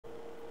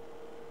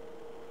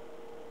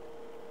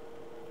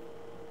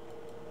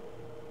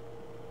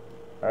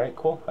Alright,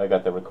 cool. I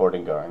got the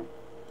recording going.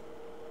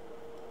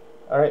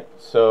 Alright,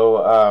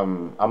 so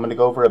I'm going to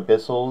go over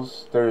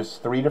Abyssals. There's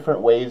 3 different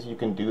ways you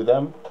can do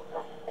them.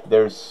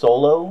 There's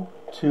solo,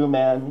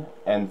 2-man,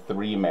 and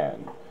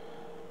 3-man.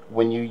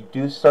 When you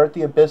do start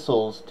the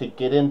Abyssals, to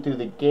get in through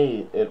the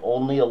gate, it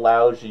only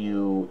allows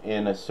you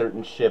in a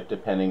certain ship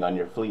depending on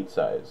your fleet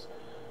size.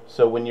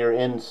 So when you're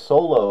in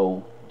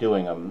solo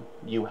doing them,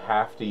 you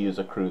have to use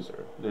a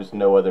cruiser. There's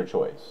no other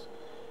choice.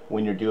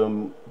 When you're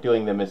doing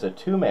them as a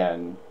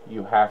 2-man,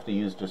 you have to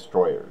use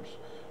destroyers.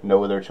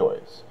 No other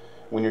choice.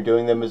 When you're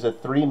doing them as a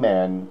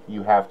 3-man,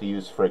 you have to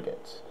use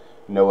frigates.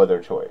 No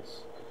other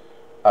choice.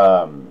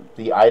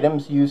 The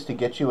items used to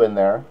get you in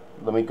there,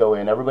 let me go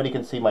in. Everybody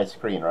can see my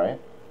screen, right?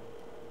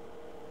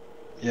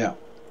 Yeah.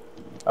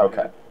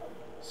 Okay.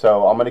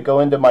 So I'm going to go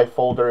into my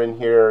folder in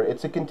here.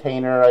 It's a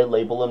container. I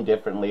label them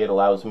differently. It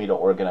allows me to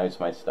organize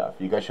my stuff.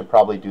 You guys should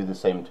probably do the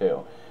same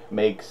too.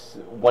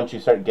 Once you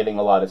start getting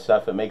a lot of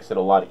stuff, it makes it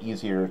a lot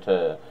easier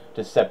to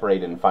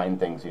separate and find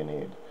things you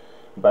need.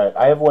 But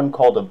I have one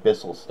called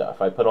Abyssal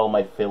stuff. I put all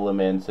my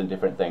filaments and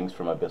different things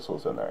from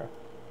Abyssals in there.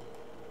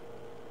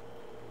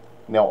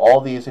 Now all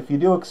these, if you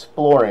do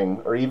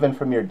exploring, or even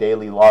from your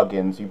daily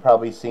logins, you've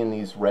probably seen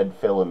these red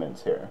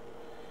filaments here.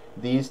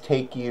 These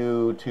take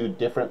you to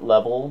different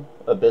level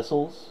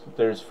Abyssals.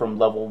 There's from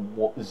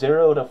level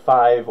 0 to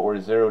 5 or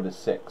 0 to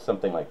 6,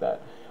 something like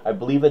that. I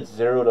believe it's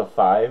 0 to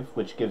 5,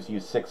 which gives you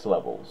 6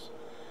 levels.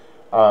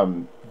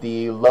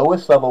 The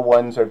lowest level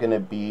ones are going to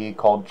be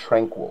called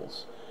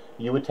Tranquils.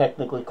 You would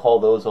technically call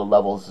those a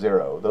level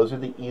 0. Those are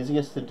the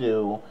easiest to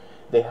do.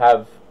 They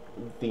have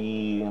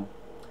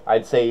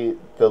I'd say,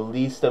 the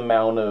least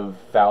amount of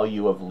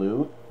value of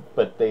loot,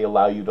 but they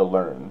allow you to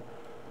learn.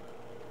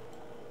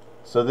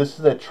 So this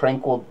is a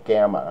Tranquil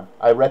Gamma.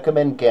 I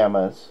recommend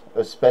Gammas,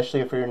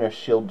 especially if you're in a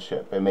shield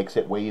ship. It makes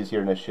it way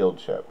easier in a shield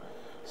ship.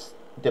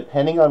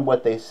 Depending on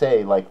what they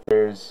say, like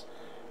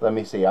let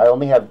me see, I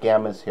only have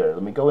Gammas here.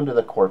 Let me go into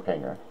the Corp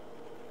Hanger.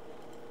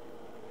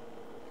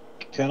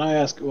 Can I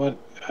ask what?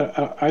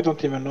 I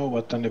don't even know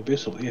what an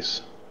abyssal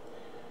is.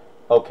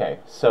 Okay,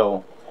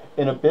 so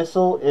an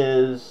Abyssal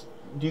is...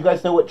 Do you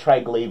guys know what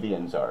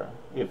Triglavians are?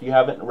 If you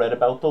haven't read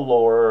about the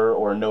lore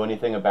or know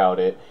anything about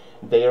it,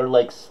 they are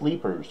like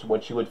sleepers,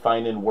 what you would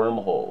find in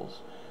wormholes.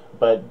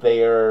 But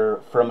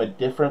they're from a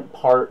different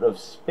part of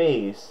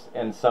space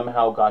and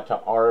somehow got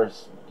to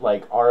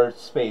our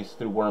space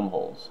through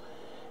wormholes.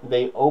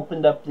 They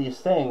opened up these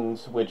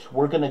things, which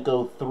we're going to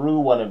go through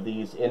one of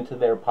these into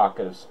their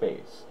pocket of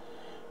space.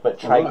 But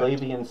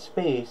Triglavian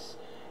space,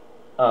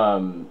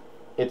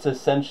 it's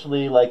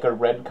essentially like a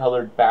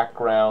red-colored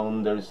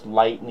background. There's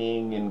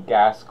lightning and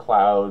gas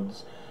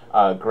clouds.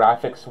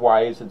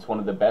 Graphics-wise, it's one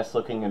of the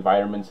best-looking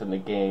environments in the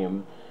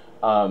game.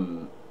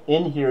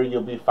 In here,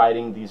 you'll be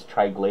fighting these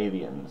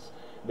Triglavians.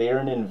 They are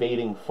an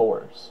invading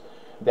force.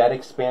 That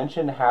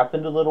expansion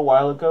happened a little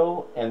while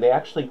ago, and they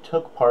actually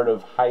took part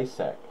of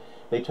HiSec.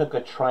 They took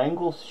a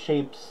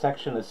triangle-shaped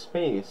section of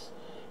space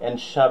and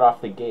shut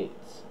off the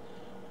gates.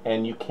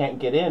 And you can't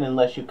get in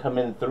unless you come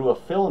in through a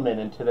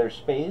filament into their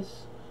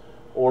space,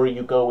 or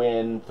you go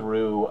in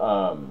through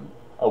a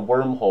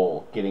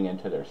wormhole getting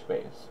into their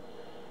space.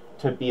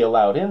 To be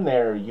allowed in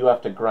there, you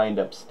have to grind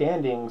up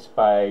standings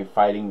by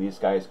fighting these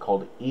guys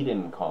called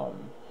Edencom.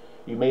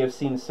 You may have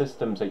seen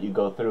systems that you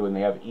go through and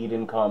they have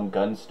Edencom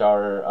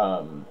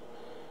Gunstar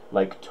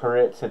like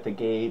turrets at the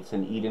gates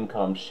and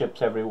Edencom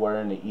ships everywhere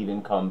and the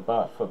Edencom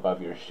buff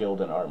above your shield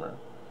and armor.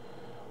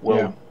 Well,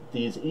 yeah.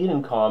 These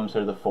Edencoms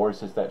are the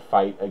forces that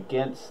fight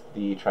against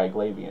the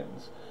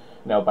Triglavians.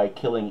 Now, by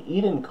killing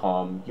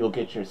Edencom, you'll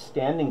get your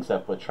standings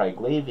up with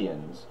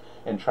Triglavians,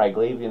 and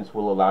Triglavians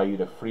will allow you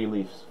to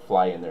freely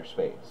fly in their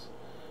space.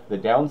 The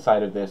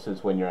downside of this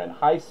is when you're in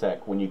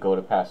HiSec, when you go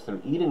to pass through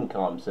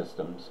Edencom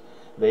systems,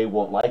 they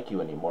won't like you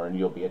anymore, and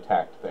you'll be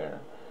attacked there.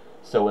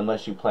 So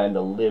unless you plan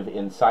to live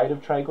inside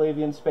of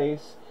Triglavian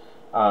space,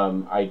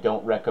 I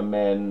don't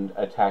recommend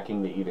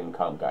attacking the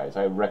Edencom guys.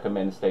 I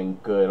recommend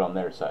staying good on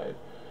their side.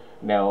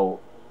 Now,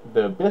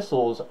 the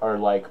Abyssals are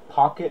like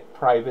pocket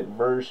private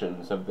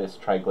versions of this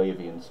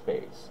Triglavian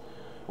space.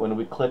 When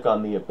we click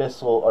on the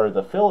Abyssal or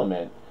the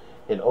filament,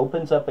 it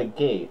opens up a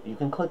gate. You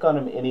can click on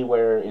them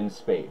anywhere in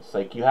space.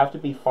 Like, you have to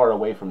be far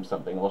away from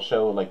something. I'll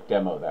show, like,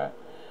 demo that.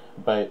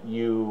 But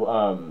you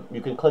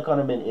can click on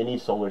them in any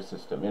solar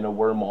system, in a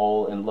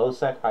wormhole, in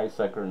low-sec,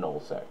 high-sec, or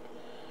null-sec.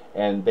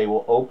 And they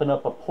will open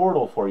up a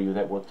portal for you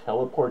that will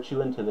teleport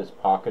you into this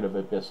pocket of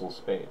Abyssal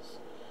space.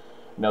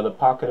 Now, the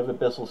pocket of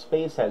Abyssal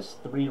space has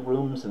 3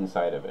 rooms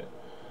inside of it.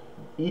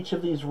 Each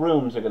of these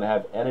rooms are going to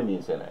have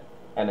enemies in it,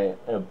 and an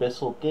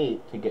Abyssal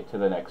gate to get to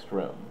the next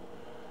room.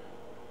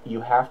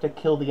 You have to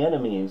kill the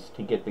enemies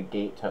to get the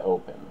gate to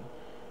open.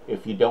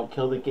 If you don't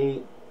kill the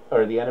gate,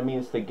 or the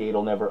enemies, the gate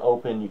will never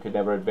open. You could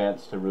never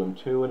advance to room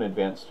 2 and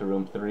advance to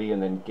room 3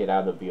 and then get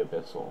out of the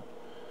Abyssal.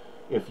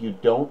 If you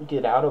don't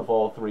get out of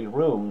all 3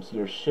 rooms,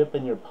 your ship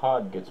and your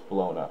pod gets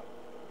blown up.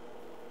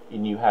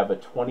 And you have a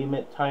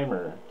 20-minute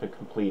timer to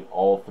complete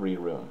all 3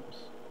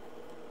 rooms.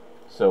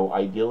 So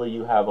ideally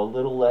you have a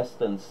little less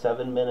than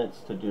 7 minutes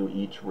to do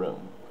each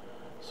room.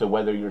 So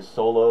whether you're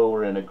solo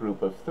or in a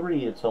group of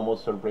 3, it's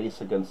almost a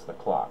race against the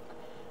clock.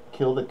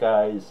 Kill the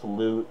guys,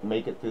 loot,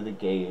 make it through the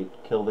gate,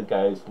 kill the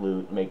guys,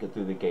 loot, make it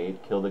through the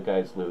gate, kill the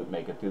guys, loot,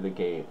 make it through the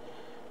gate,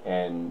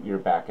 and you're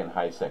back in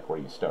high sec where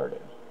you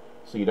started.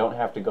 So you don't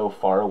have to go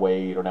far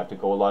away, you don't have to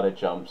go a lot of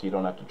jumps, you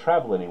don't have to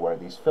travel anywhere.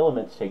 These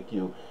filaments take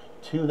you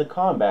to the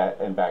combat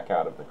and back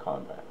out of the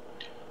combat.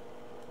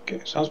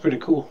 Okay, sounds pretty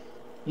cool.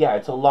 Yeah,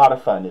 it's a lot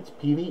of fun. It's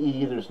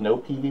PvE, there's no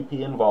PvP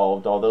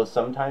involved, although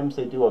sometimes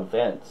they do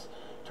events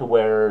to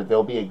where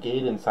there'll be a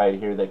gate inside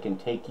here that can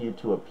take you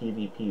to a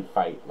PvP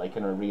fight, like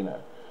an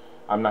arena.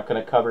 I'm not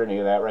going to cover any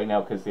of that right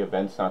now because the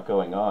event's not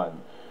going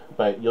on,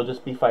 but you'll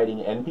just be fighting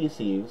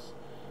NPCs.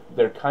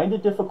 They're kind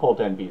of difficult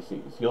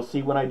NPCs. You'll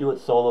see when I do it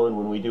solo and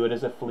when we do it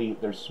as a fleet,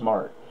 they're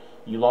smart.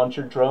 You launch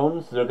your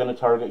drones, they're going to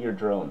target your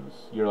drones.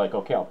 You're like,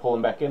 okay, I'll pull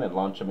them back in and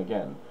launch them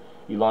again.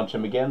 You launch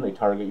them again, they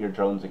target your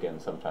drones again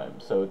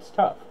sometimes. So it's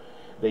tough.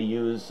 They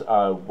use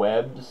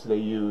webs, they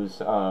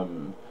use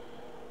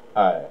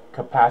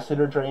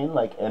capacitor drain,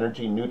 like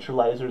energy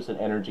neutralizers and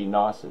energy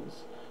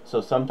nosses. So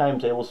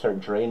sometimes they will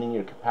start draining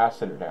your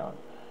capacitor down.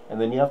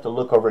 And then you have to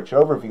look over at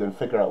your overview and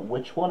figure out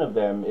which one of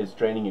them is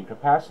draining your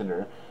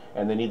capacitor,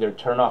 and then either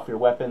turn off your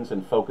weapons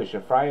and focus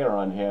your fire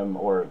on him,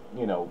 or,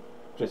 you know,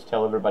 just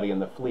tell everybody in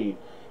the fleet,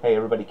 hey,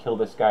 everybody kill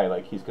this guy,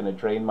 like, he's going to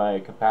drain my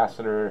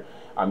capacitor,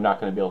 I'm not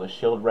going to be able to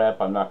shield rep,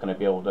 I'm not going to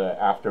be able to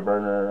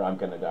afterburner, I'm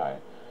going to die.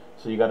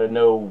 So you got to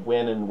know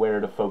when and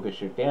where to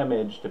focus your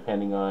damage,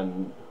 depending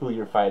on who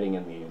you're fighting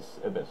in these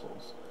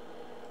abyssals.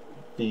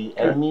 The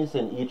enemies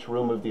in each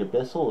room of the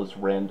abyssal is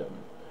random.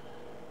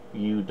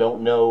 You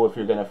don't know if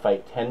you're going to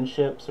fight 10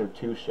 ships or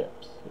 2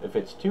 ships. If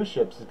it's 2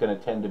 ships, it's going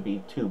to tend to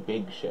be 2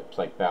 big ships,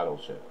 like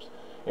battleships.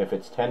 If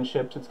it's 10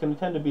 ships, it's going to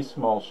tend to be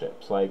small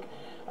ships, like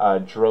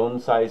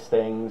drone-sized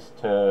things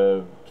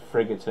to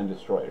frigates and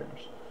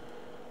destroyers.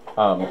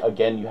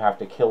 Again, you have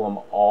to kill them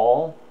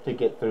all to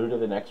get through to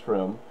the next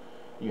room.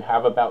 You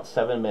have about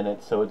 7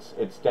 minutes, so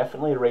it's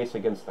definitely a race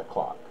against the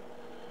clock.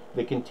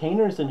 The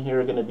containers in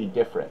here are going to be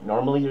different.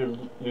 Normally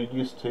you're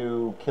used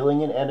to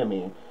killing an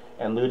enemy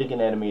and looting an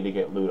enemy to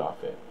get loot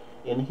off it.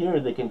 In here,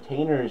 the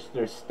containers,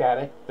 they're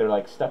static, they're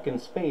like stuck in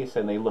space,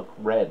 and they look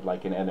red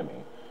like an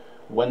enemy.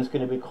 One's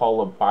going to be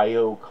called a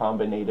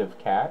biocombinative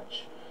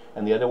catch,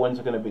 and the other ones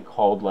are going to be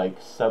called like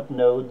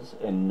subnodes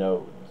and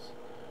nodes.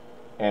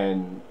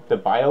 And the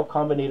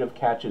biocombinative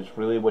catch is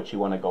really what you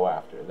want to go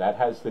after. That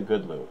has the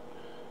good loot.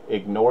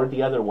 Ignore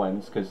the other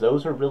ones, because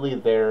those are really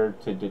there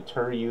to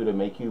deter you, to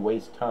make you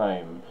waste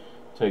time,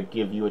 to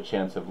give you a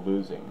chance of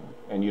losing.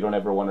 And you don't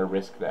ever want to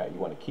risk that. You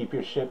want to keep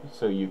your ship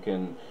so you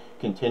can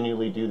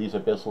continually do these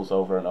abyssals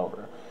over and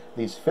over.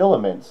 These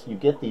filaments, you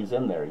get these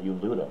in there, you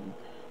loot them.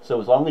 So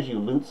as long as you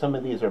loot some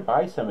of these or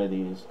buy some of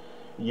these,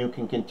 you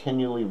can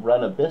continually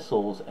run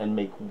abyssals and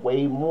make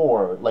way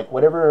more. Like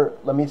whatever,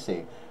 let me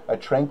see, a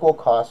tranquil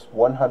costs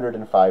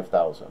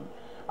 105,000.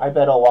 I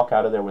bet I'll walk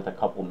out of there with a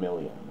couple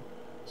million.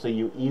 So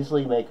you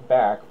easily make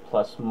back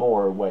plus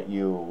more what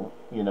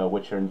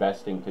what you're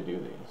investing to do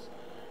these.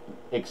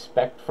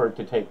 Expect for it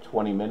to take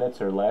 20 minutes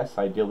or less,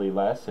 ideally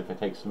less. If it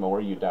takes more,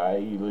 you die,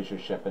 you lose your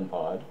ship and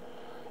pod.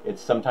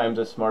 It's sometimes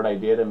a smart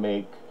idea to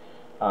make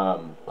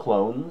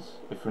clones.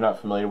 If you're not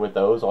familiar with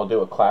those, I'll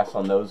do a class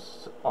on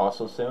those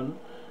also soon.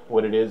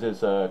 What it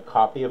is a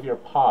copy of your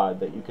pod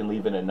that you can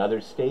leave in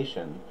another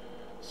station.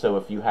 So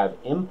if you have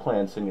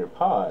implants in your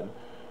pod,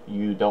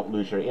 you don't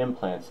lose your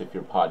implants if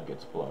your pod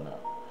gets blown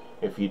up.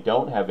 If you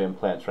don't have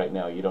implants right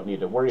now, you don't need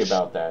to worry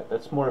about that.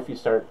 That's more if you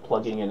start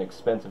plugging in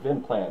expensive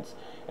implants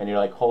and you're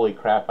like, holy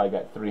crap, I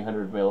got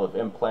 300 mil of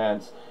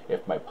implants.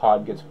 If my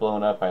pod gets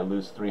blown up, I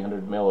lose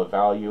 300 mil of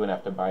value and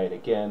have to buy it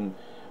again.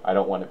 I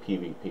don't want a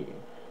PvP.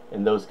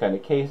 In those kind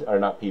of cases, or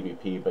not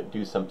PvP, but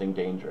do something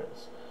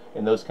dangerous.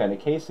 In those kind of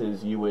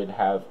cases, you would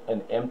have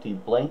an empty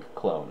blank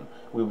clone.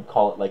 We would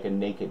call it like a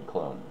naked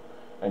clone.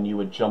 And you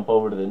would jump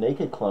over to the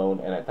naked clone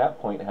and at that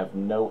point have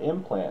no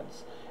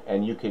implants.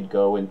 And you could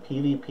go in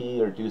PvP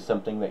or do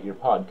something that your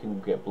pod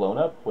can get blown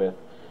up with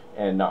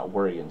and not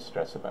worry and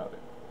stress about it.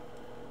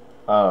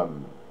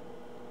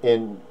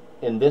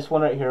 In this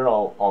one right here,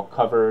 I'll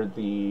cover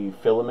the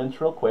filaments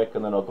real quick,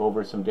 and then I'll go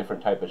over some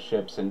different type of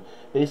ships and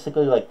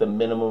basically like the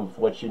minimum of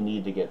what you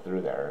need to get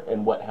through there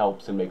and what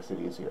helps and makes it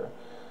easier.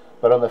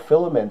 But on the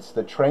filaments,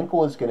 the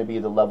tranquil is going to be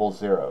the level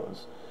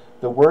 0s.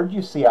 The word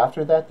you see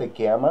after that, the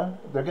gamma,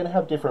 they're going to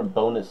have different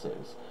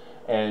bonuses.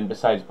 And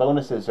besides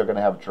bonuses, they're going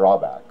to have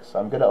drawbacks.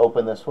 I'm going to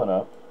open this one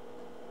up.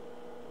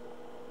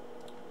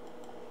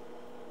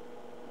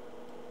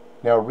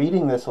 Now,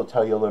 reading this will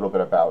tell you a little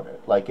bit about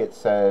it. Like it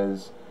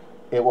says,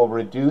 it will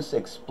reduce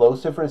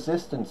explosive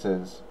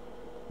resistances,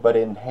 but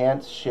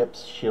enhance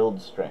ship's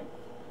shield strength.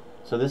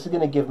 So this is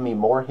going to give me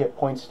more hit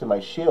points to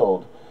my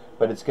shield,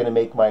 but it's going to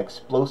make my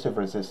explosive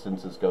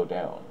resistances go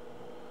down.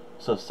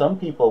 So some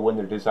people, when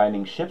they're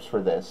designing ships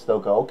for this, they'll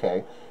go,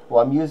 okay,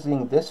 well, I'm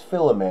using this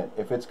filament.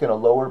 If it's going to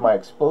lower my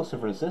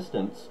explosive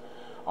resistance,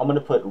 I'm going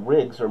to put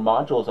rigs or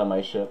modules on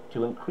my ship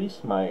to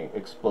increase my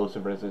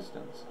explosive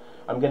resistance.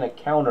 I'm going to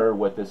counter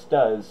what this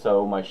does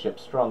so my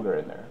ship's stronger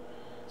in there.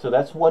 So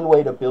that's one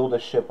way to build a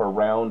ship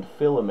around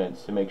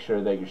filaments to make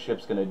sure that your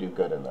ship's going to do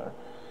good in there.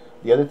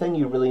 The other thing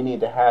you really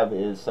need to have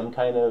is some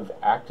kind of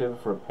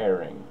active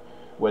repairing,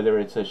 whether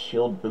it's a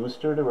shield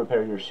booster to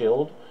repair your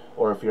shield,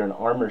 or if you're an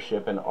armor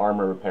ship, an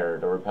armor repair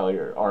to repair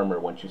your armor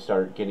once you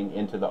start getting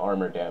into the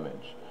armor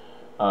damage.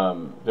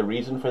 The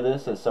reason for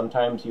this is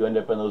sometimes you end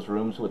up in those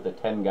rooms with the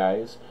 10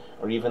 guys,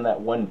 or even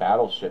that one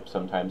battleship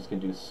sometimes can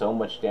do so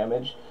much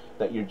damage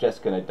that you're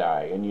just going to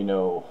die. And you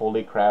know,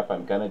 holy crap,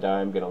 I'm going to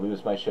die, I'm going to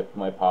lose my ship,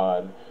 my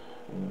pod,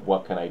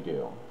 what can I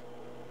do?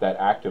 That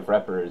active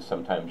repper is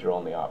sometimes your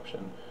only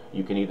option.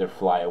 You can either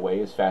fly away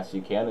as fast as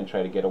you can and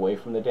try to get away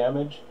from the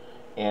damage,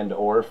 and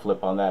or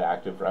flip on that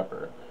active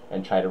repper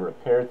and try to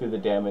repair through the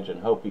damage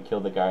and hope you kill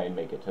the guy and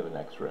make it to the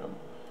next room.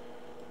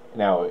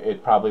 Now,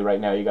 it probably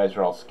right now you guys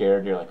are all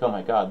scared. You're like, oh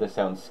my god, this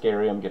sounds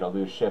scary. I'm going to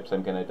lose ships.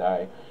 I'm going to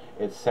die.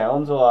 It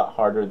sounds a lot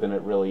harder than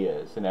it really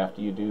is. And after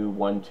you do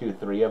 1, 2,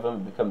 3 of them,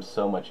 it becomes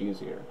so much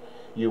easier.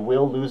 You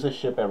will lose a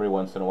ship every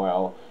once in a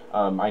while.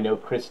 I know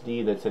Chris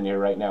D that's in here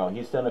right now.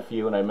 He's done a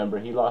few, and I remember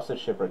he lost a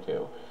ship or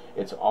two.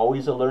 It's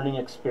always a learning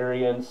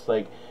experience.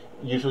 Like,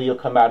 usually you'll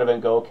come out of it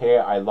and go, okay,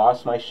 I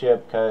lost my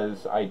ship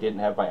because I didn't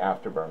have my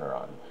afterburner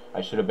on.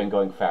 I should have been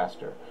going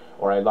faster.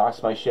 Or I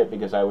lost my ship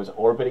because I was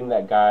orbiting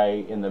that guy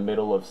in the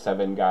middle of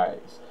 7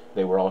 guys.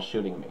 They were all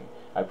shooting me.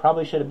 I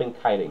probably should have been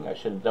kiting. I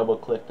should have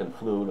double-clicked and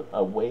flew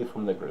away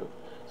from the group.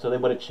 So they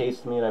would have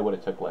chased me and I would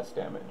have took less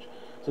damage.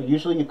 So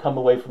usually you come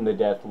away from the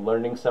death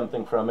learning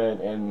something from it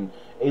and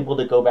able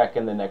to go back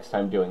in the next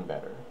time doing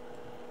better.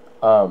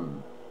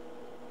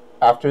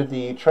 After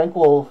the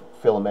Tranquil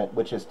filament,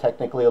 which is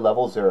technically a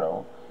level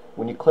 0,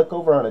 when you click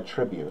over on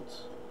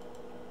attributes,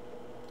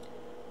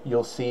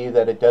 you'll see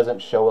that it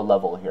doesn't show a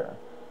level here.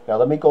 Now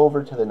let me go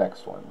over to the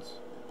next ones.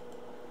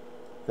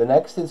 The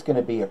next is going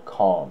to be a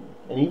calm,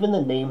 and even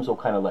the names will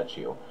kind of let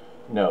you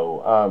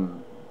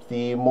know.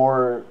 The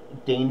more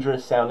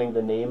dangerous sounding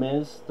the name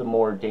is, the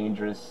more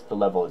dangerous the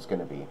level is going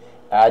to be.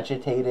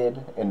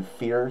 Agitated and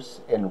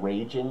fierce and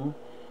raging,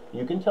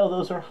 you can tell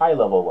those are high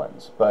level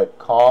ones, but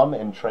calm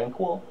and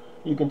tranquil,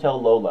 you can tell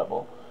low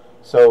level.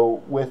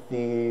 So with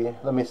the,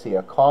 let me see,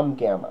 a calm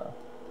gamma,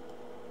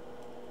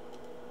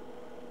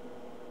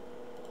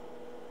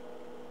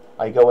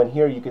 I go in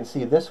here, you can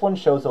see this one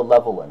shows a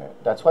level in it.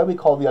 That's why we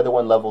call the other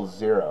one level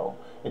 0.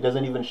 It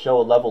doesn't even show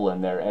a level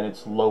in there, and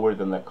it's lower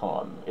than the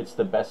calm. It's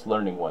the best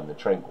learning one, the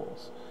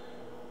tranquils.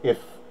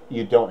 If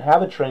you don't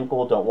have a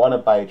tranquil, don't want to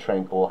buy a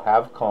tranquil,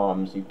 have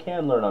calms, you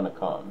can learn on a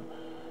calm.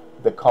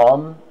 The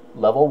calm,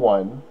 level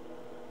 1,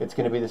 it's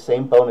going to be the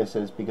same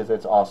bonuses because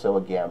it's also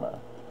a gamma.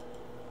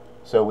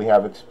 So we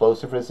have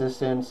explosive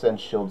resistance and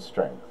shield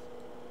strength.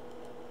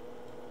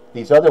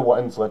 These other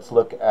ones, let's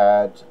look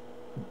at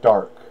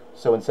dark.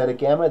 So instead of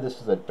gamma,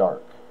 this is a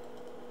dark.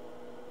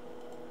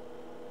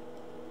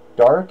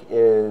 Dark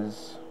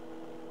is,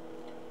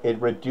 it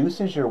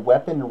reduces your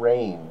weapon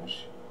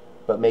range,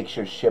 but makes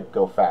your ship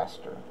go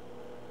faster.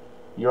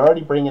 You're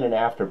already bringing an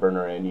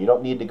afterburner in. You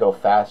don't need to go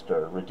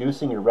faster.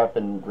 Reducing your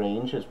weapon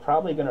range is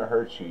probably going to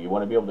hurt you. You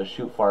want to be able to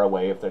shoot far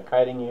away if they're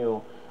kiting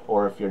you,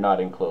 or if you're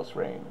not in close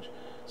range.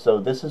 So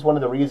this is one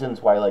of the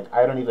reasons why, like,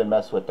 I don't even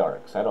mess with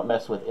darks. I don't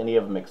mess with any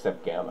of them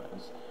except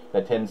gammas.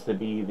 That tends to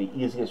be the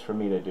easiest for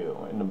me to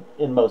do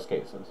in most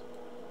cases.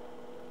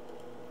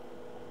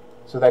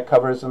 So that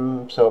covers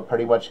them. So it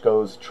pretty much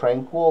goes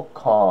tranquil,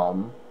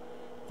 calm,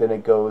 then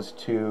it goes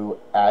to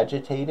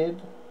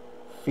agitated,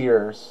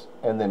 fierce,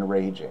 and then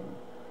raging.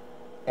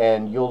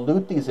 And you'll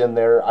loot these in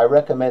there. I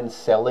recommend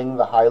selling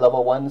the high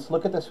level ones.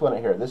 Look at this one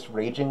right here. This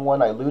raging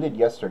one I looted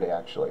yesterday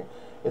actually.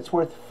 It's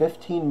worth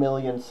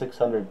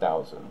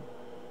 15,600,000.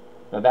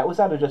 Now that was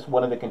out of just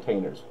one of the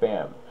containers.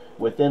 Bam.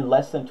 Within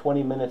less than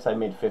 20 minutes I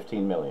made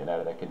 15 million out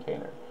of that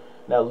container.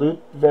 Now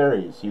loot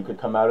varies. You could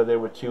come out of there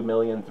with 2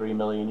 million, 3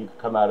 million. You could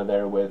come out of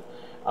there with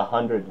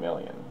 100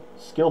 million.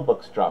 Skill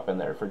books drop in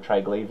there for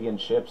Triglavian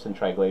ships and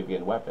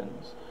Triglavian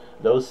weapons.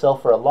 Those sell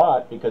for a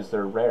lot because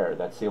they're rare.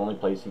 That's the only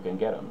place you can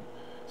get them.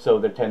 So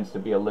there tends to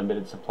be a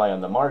limited supply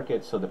on the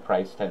market, so the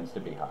price tends to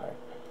be high.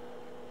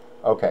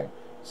 Okay,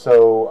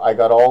 so I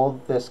got all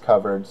of this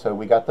covered. So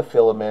we got the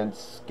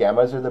filaments.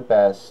 Gammas are the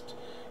best.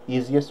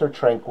 Easiest are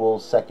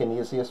tranquils. Second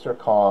easiest are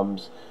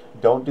calms.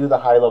 Don't do the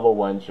high level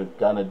ones. You're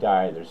gonna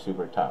die. They're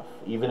super tough.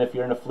 Even if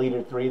you're in a fleet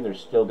or 3, they're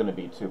still gonna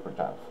be super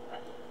tough.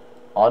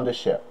 On to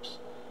ships.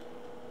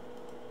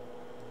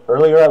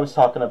 Earlier I was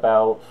talking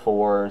about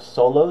for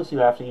solos you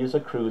have to use a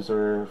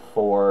cruiser,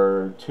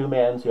 for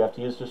 2-mans you have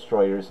to use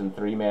destroyers, and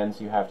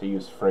 3-mans you have to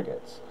use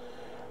frigates.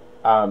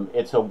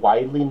 It's a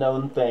widely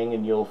known thing,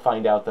 and you'll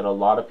find out that a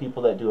lot of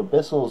people that do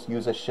Abyssals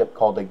use a ship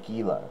called a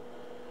Gila.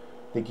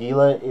 The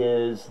Gila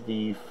is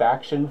the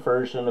faction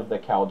version of the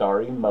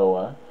Caldari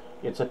Moa.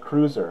 It's a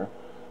cruiser.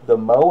 The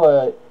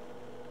Moa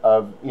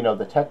of,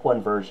 the Tech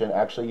 1 version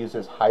actually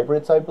uses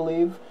hybrids, I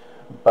believe.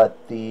 But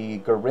the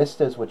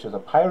Garistas, which is a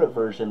pirate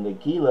version, the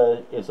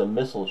Gila is a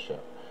missile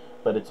ship.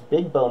 But its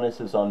big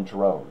bonus is on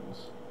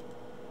drones.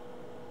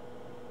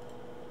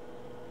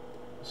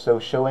 So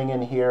showing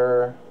in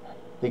here,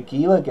 the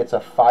Gila gets a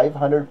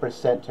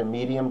 500% to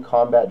medium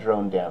combat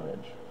drone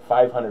damage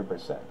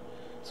 500%.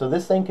 So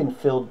this thing can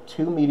fill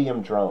 2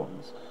 medium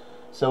drones.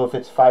 So if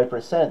it's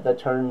 5%, that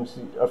turns,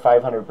 or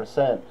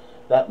 500%,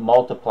 that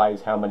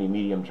multiplies how many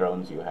medium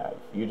drones you have.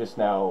 You just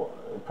now,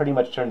 it pretty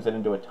much turns it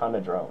into a ton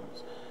of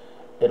drones.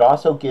 It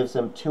also gives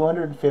them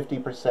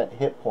 250%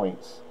 hit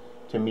points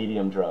to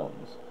medium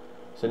drones.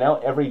 So now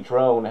every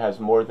drone has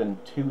more than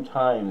 2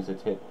 times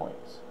its hit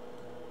points.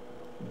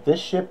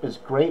 This ship is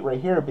great right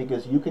here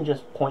because you can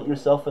just point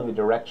yourself in the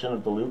direction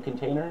of the loot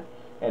container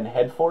and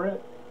head for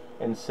it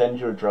and send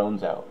your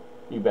drones out.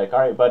 You'd be like,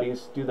 alright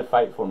buddies, do the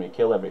fight for me,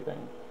 kill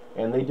everything.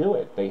 And they do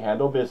it. They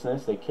handle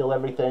business, they kill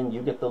everything,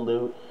 you get the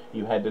loot,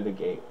 you head to the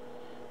gate.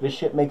 This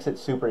ship makes it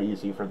super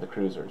easy for the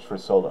cruisers, for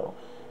solo.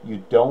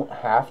 You don't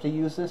have to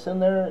use this in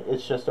there,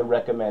 it's just a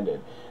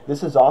recommended.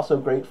 This is also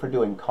great for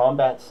doing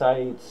combat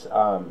sites,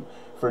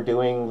 for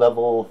doing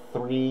level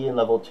 3 and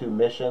level 2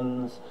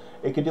 missions.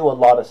 It could do a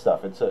lot of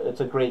stuff.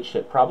 It's a great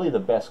ship, probably the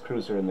best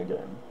cruiser in the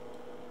game.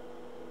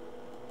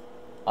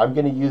 I'm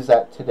going to use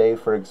that today,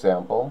 for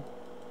example.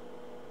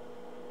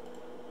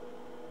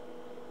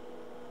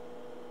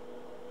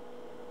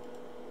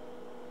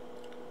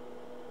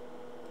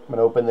 I'm going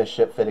to open this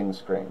ship fitting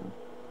screen.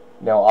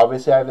 Now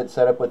obviously I have it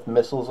set up with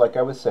missiles like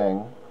I was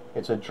saying.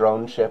 It's a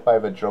drone ship. I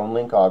have a drone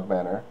link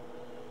augmenter.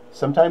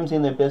 Sometimes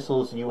in the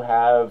Abyssals you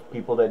have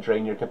people that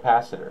drain your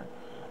capacitor.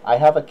 I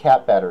have a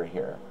cap battery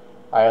here.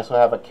 I also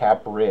have a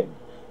cap rig.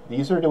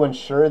 These are to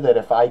ensure that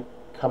if I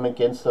come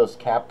against those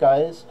cap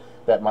guys,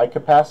 that my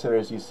capacitor,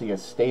 as you see,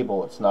 is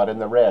stable. It's not in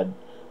the red.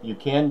 You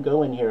can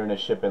go in here in a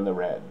ship in the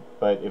red,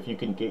 but if you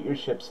can get your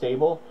ship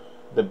stable,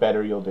 the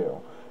better you'll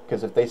do.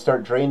 Because if they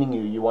start draining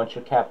you, you want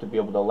your cap to be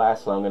able to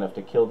last long enough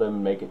to kill them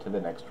and make it to the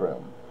next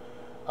room.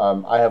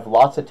 I have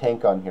lots of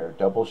tank on here.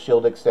 Double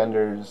shield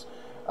extenders,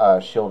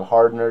 shield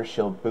hardener,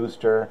 shield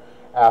booster,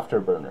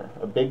 afterburner.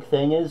 A big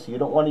thing is you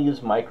don't want to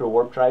use micro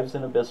warp drives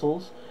in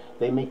Abyssals.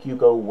 They make you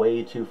go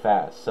way too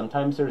fast.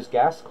 Sometimes there's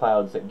gas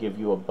clouds that give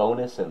you a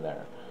bonus in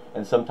there.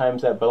 And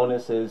sometimes that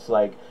bonus is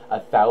like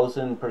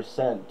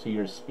 1,000% to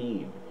your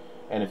speed.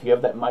 And if you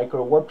have that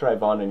micro warp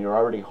drive on and you're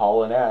already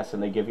hauling ass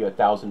and they give you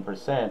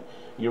 1,000%,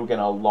 you're going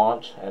to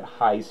launch at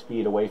high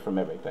speed away from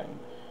everything.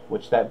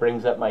 Which that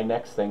brings up my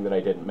next thing that I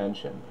didn't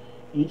mention.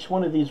 Each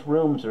one of these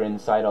rooms are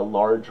inside a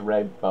large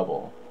red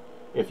bubble.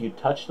 If you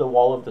touch the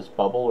wall of this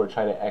bubble or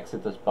try to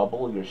exit this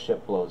bubble, your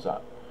ship blows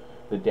up.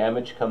 The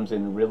damage comes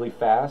in really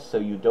fast, so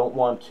you don't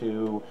want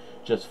to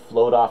just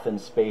float off in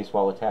space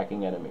while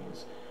attacking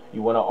enemies.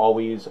 You want to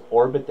always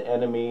orbit the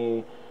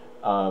enemy,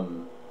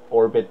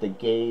 orbit the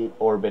gate,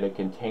 orbit a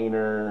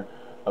container,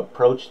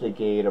 approach the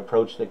gate,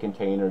 approach the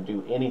container,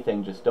 do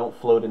anything, just don't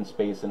float in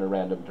space in a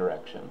random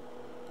direction.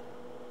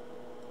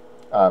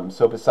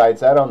 So besides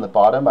that, on the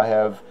bottom I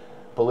have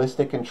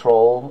ballistic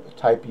control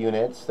type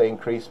units. They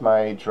increase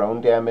my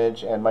drone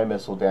damage and my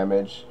missile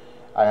damage.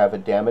 I have a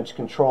damage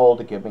control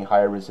to give me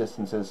higher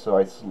resistances so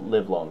I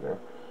live longer.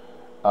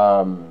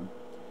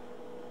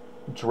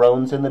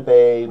 Drones in the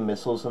bay,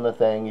 missiles in the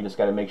thing, you just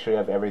got to make sure you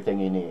have everything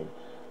you need.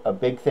 A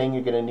big thing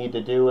you're going to need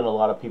to do, and a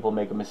lot of people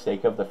make a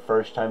mistake of the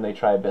first time they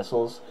try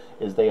Abyssals,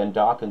 is they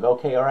undock and go,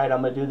 okay, alright,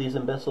 I'm going to do these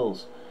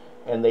Abyssals.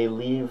 And they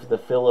leave the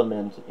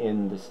filament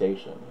in the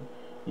station.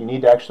 You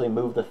need to actually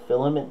move the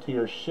filament to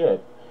your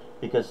ship,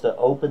 because to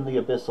open the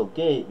Abyssal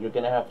gate, you're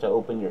going to have to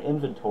open your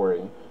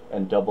inventory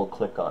and double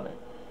click on it.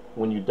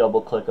 When you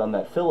double click on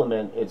that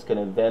filament, it's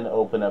going to then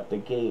open up the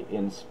gate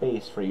in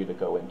space for you to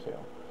go into.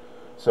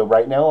 So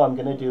right now I'm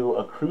going to do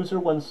a cruiser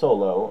one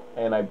solo,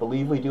 and I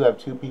believe we do have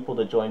 2 people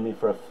to join me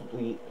for a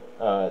fleet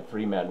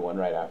 3-man one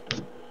right after.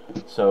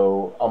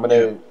 So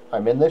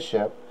I'm in this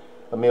ship.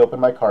 Let me open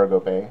my cargo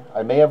bay.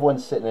 I may have one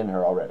sitting in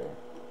here already.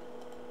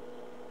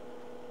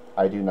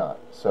 I do not.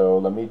 So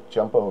let me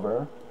jump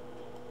over.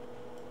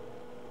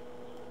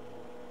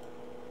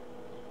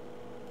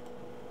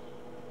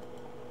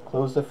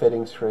 Close the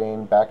fitting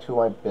screen, back to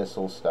my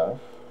Abyssal stuff.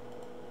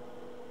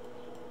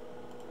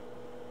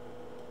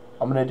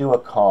 I'm going to do a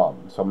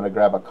comm. So I'm going to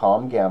grab a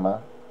comm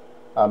gamma.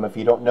 If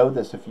you don't know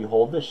this, if you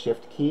hold the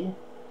shift key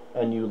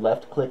and you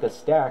left click a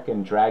stack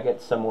and drag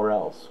it somewhere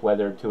else,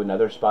 whether to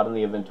another spot in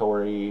the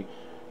inventory,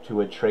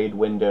 to a trade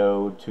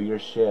window, to your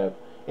ship,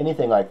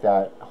 anything like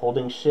that,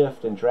 holding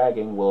shift and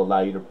dragging will allow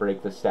you to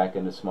break the stack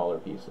into smaller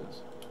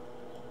pieces.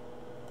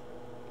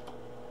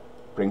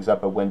 Brings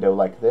up a window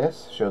like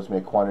this, shows me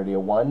a quantity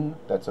of 1,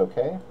 that's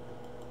okay.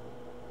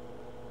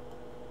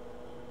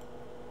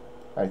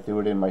 I threw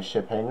it in my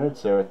ship hangar,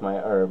 it's there with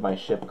my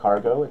ship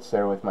cargo, it's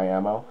there with my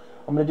ammo.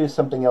 I'm going to do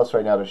something else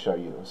right now to show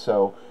you.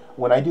 So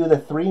when I do the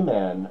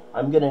 3-man,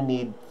 I'm going to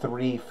need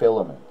 3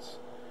 filaments.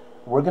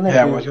 We're going to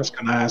I was just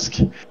going to ask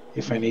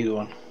if I need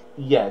one.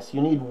 Yes,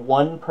 you need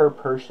 1 per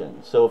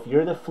person. So if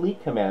you're the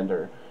fleet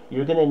commander,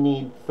 you're going to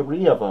need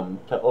 3 of them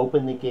to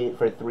open the gate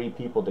for 3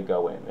 people to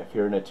go in. If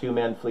you're in a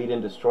 2-man fleet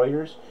in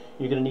destroyers,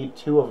 you're going to need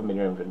 2 of them in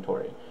your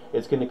inventory.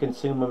 It's going to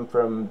consume them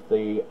from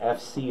the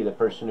FC, the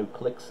person who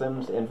clicks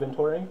them's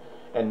inventory,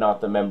 and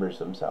not the members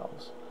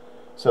themselves.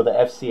 So the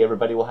FC,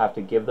 everybody will have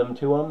to give them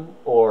to him,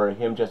 or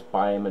him just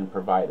buy them and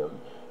provide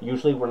them.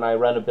 Usually when I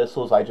run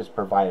Abyssals, I just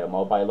provide them.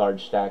 I'll buy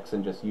large stacks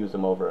and just use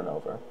them over and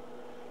over.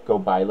 Go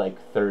buy like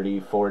 30,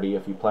 40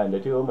 if you plan to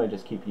do them, and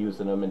just keep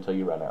using them until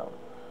you run out.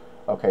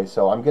 Okay,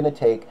 so I'm going to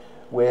take,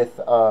 with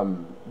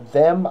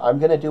them, I'm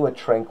going to do a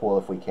Tranquil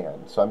if we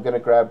can. So I'm going to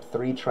grab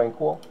 3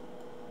 Tranquil.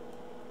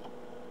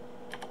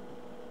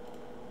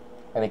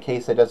 And in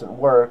case it doesn't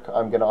work,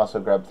 I'm going to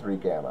also grab 3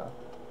 Gamma.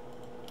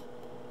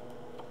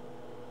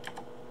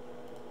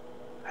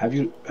 Have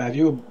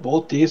you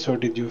bought these, or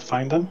did you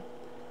find them?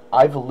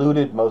 I've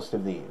looted most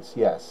of these,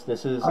 yes.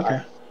 This is...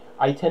 Okay.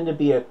 I tend to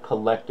be a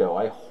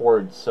collecto. I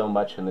hoard so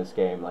much in this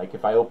game. Like,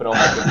 if I open all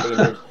my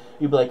containers,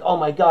 you'd be like, oh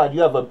my god,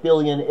 you have 1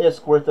 billion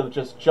ISK worth of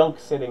just junk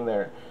sitting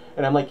there.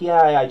 And I'm like,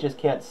 yeah, I just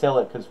can't sell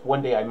it because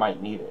one day I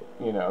might need it.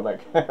 You know,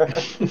 like...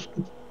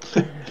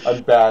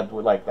 I'm bad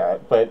like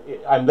that. But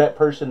I'm that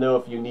person, though,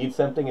 if you need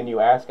something and you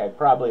ask, I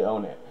probably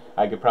own it.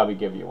 I could probably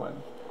give you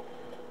one.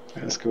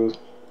 That's cool.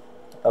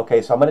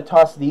 Okay, so I'm going to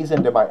toss these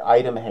into my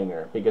item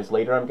hanger, because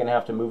later I'm going to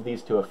have to move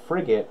these to a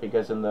frigate,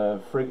 because in the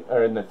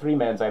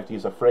 3-mans I have to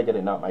use a frigate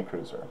and not my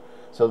cruiser.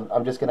 So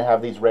I'm just going to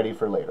have these ready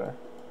for later.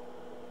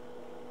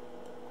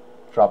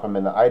 Drop them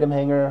in the item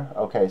hanger.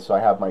 Okay, so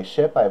I have my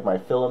ship, I have my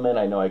filament,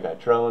 I know I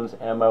got drones,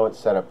 ammo, it's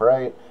set up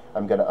right.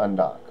 I'm going to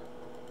undock.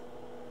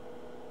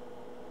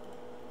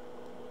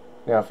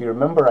 Now, if you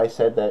remember, I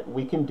said that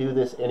we can do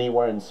this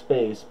anywhere in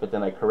space, but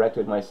then I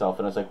corrected myself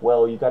and I was like,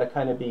 well, you got to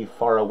kind of be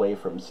far away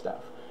from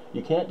stuff.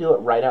 You can't do it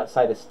right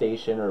outside a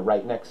station or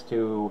right next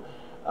to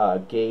a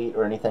gate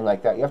or anything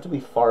like that. You have to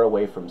be far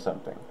away from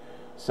something.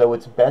 So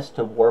it's best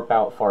to warp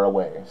out far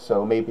away.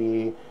 So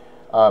maybe,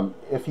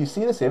 if you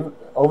see this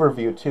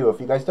overview too, if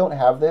you guys don't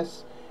have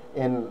this,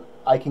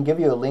 I can give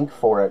you a link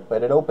for it,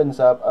 but it opens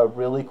up a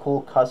really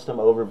cool custom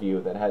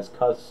overview that has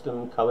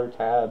custom color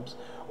tabs,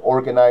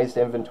 organized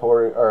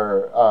inventory,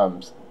 or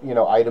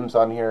items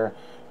on here,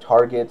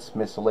 targets,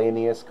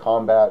 miscellaneous,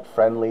 combat,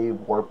 friendly,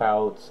 warp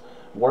outs.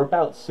 Warp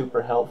out's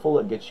super helpful.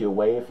 It gets you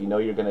away if you know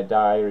you're going to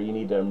die or you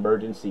need to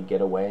emergency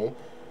get away.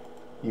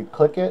 You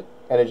click it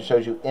and it just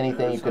shows you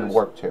anything you can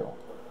warp to.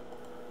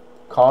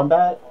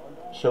 Combat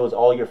shows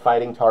all your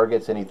fighting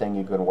targets, anything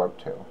you can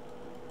warp to.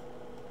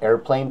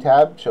 Airplane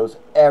tab shows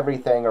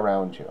everything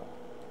around you.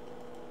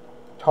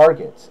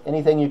 Targets,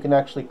 anything you can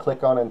actually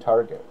click on and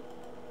target.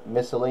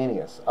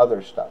 Miscellaneous,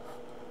 other stuff.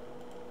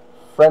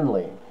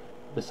 Friendly,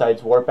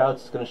 besides warp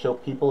outs, it's going to show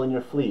people in your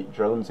fleet,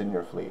 drones in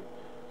your fleet.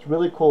 It's a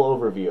really cool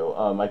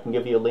overview. I can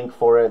give you a link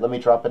for it. Let me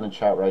drop it in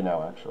chat right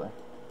now, actually.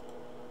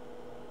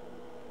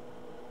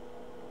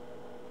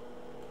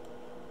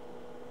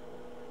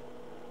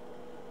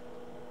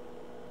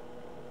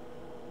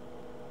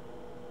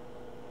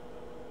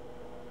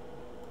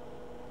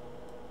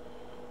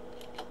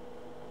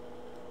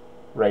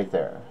 Right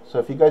there. So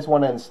if you guys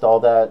want to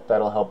install that,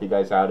 that'll help you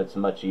guys out. It's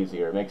much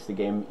easier. It makes the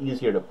game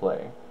easier to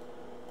play.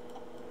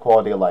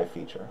 Quality of life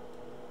feature.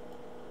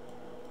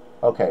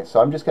 Okay, so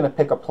I'm just going to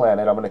pick a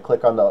planet. I'm going to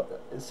click on the...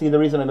 See, the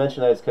reason I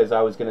mentioned that is because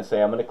I was going to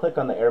say I'm going to click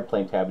on the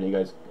airplane tab, and you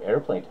guys...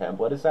 Airplane tab?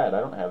 What is that?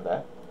 I don't have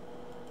that.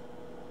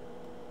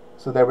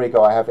 So there we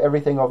go. I have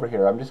everything over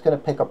here. I'm just going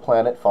to pick a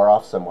planet far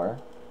off somewhere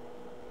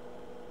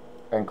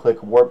and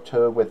click warp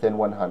to within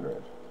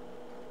 100.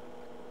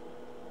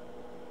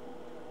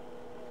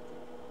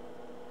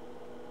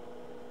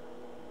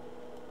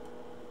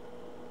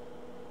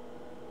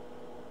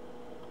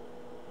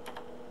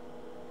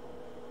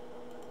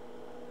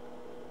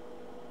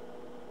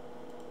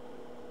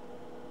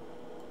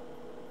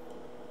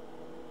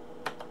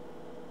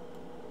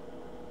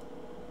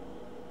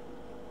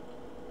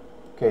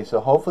 Okay,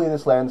 so hopefully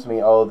this lands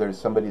me, oh, there's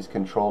somebody's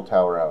control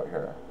tower out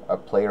here. A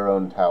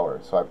player-owned tower,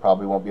 so I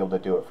probably won't be able to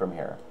do it from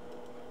here.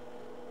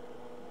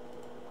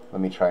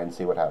 Let me try and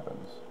see what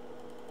happens.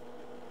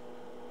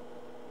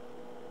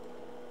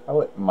 Oh,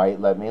 it might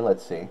let me,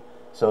 let's see.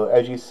 So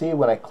as you see,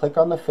 when I click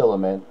on the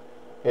filament,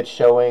 it's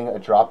showing a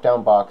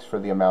drop-down box for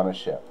the amount of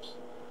ships.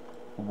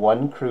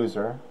 1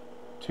 cruiser,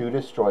 2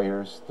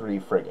 destroyers, 3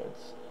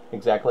 frigates.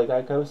 Exactly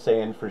like I was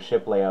saying for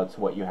ship layouts,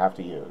 what you have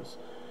to use.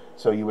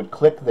 So you would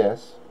click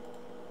this.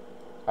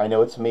 I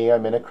know it's me,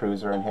 I'm in a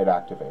cruiser, and hit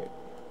activate.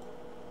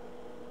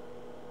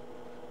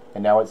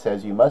 And now it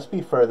says you must be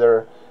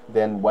further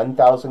than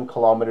 1,000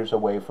 kilometers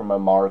away from a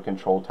Mar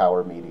control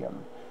tower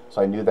medium.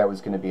 So I knew that was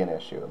going to be an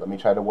issue. Let me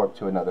try to warp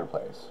to another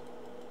place.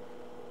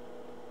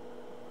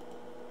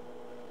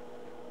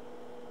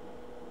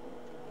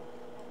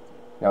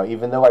 Now,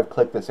 even though I've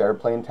clicked this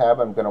airplane tab,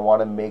 I'm going to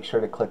want to make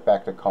sure to click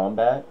back to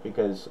combat,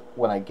 because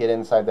when I get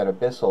inside that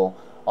abyssal,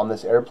 on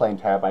this airplane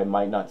tab, I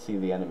might not see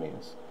the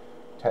enemies.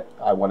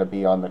 I want to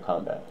be on the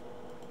combat.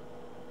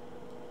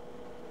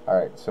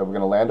 Alright, so we're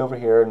going to land over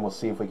here and we'll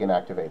see if we can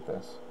activate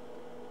this.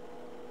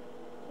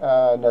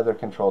 Another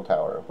control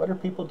tower. What are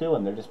people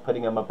doing? They're just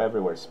putting them up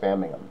everywhere,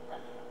 spamming them.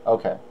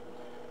 Okay,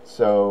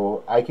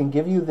 so I can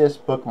give you this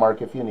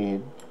bookmark if you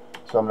need.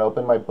 So I'm going to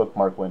open my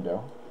bookmark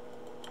window.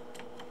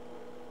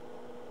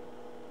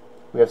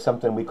 we have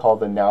something we call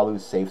the Nalu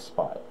safe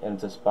spot, and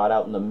it's a spot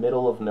out in the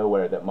middle of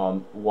nowhere that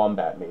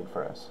Wombat made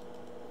for us.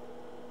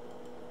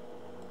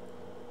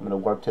 I'm going to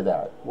warp to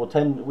that. We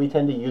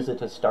tend to use it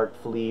to start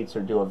fleets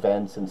or do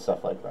events and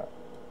stuff like that.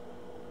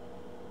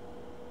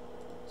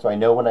 So I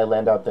know when I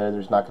land out there,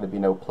 there's not going to be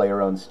no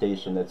player-owned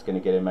station that's going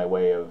to get in my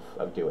way of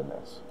doing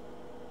this.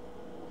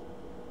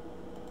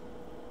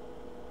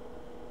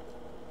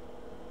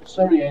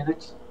 Sorry,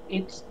 Alex.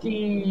 It's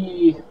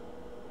the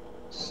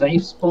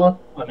safe spot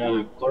on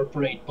a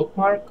corporate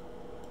bookmark,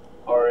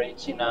 or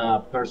it's in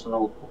a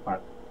personal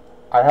bookmark?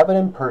 I have it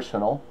in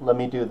personal. Let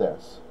me do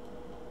this.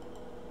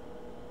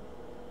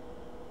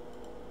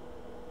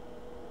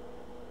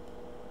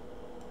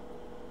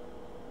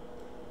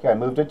 Okay, I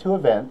moved it to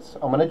events.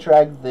 I'm going to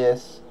drag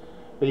this.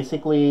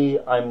 Basically,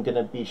 I'm going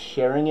to be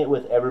sharing it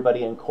with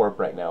everybody in Corp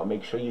right now.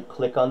 Make sure you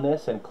click on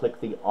this and click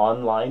the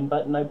online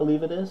button, I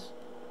believe it is.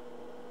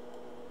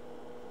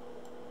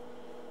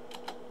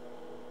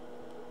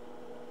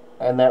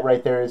 And that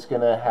right there is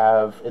going to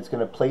have, it's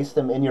going to place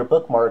them in your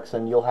bookmarks,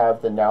 and you'll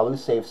have the Nalu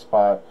safe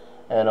spot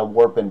and a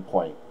warp-in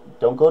point.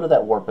 Don't go to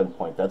that warp-in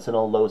point. That's in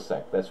a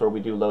low-sec. That's where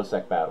we do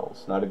low-sec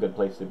battles. Not a good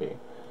place to be.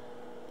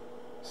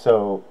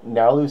 So,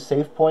 Nalu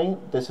safe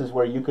point, this is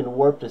where you can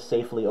warp to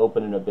safely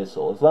open an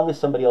Abyssal, as long as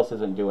somebody else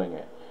isn't doing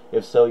it.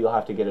 If so, you'll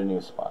have to get a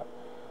new spot.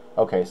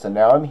 Okay, so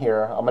now I'm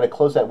here. I'm going to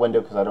close that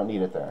window because I don't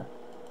need it there.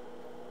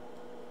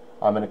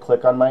 I'm going to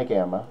click on my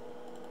Gamma.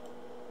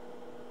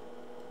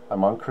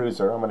 I'm on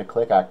Cruiser. I'm going to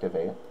click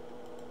Activate.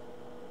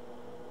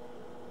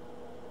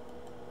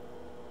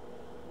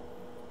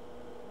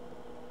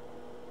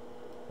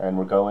 And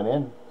we're going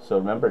in. So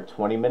remember,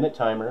 20-minute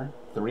timer,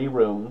 3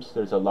 rooms.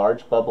 There's a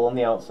large bubble on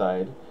the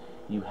outside.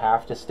 You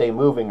have to stay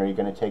moving or you're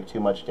going to take too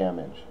much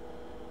damage.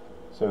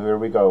 So here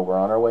we go. We're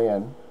on our way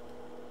in.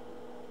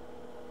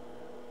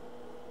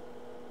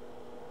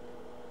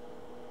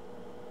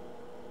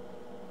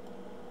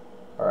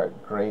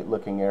 Alright, great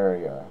looking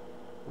area.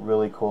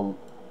 Really cool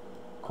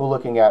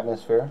looking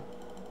atmosphere.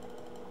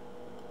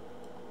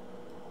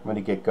 I'm going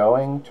to get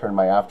going, turn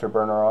my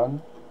afterburner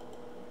on.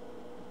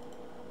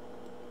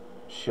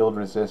 Shield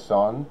resist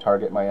on,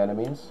 target my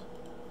enemies.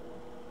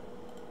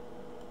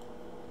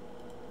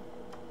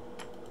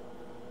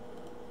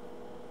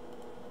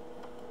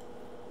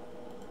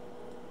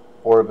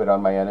 Orbit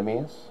on my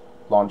enemies,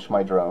 launch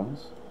my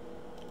drones.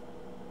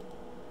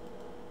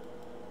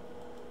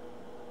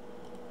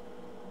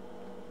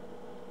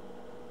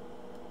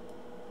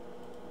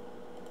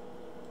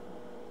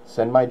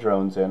 Send my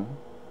drones in.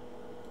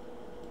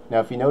 Now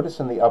if you notice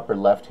in the upper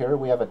left here,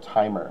 we have a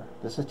timer.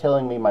 This is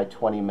telling me my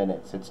 20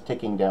 minutes. It's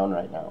ticking down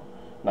right now.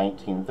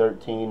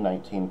 1913,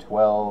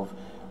 1912.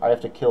 I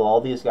have to kill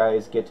all these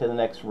guys, get to the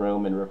next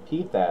room, and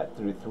repeat that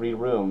through 3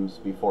 rooms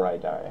before I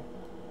die.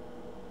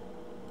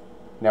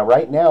 Now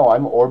right now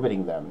I'm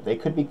orbiting them. They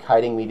could be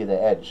kiting me to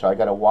the edge, so I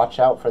gotta watch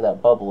out for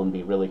that bubble and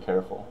be really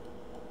careful.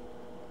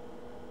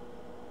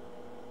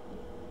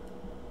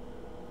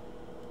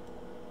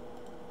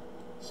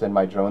 Send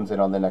my drones in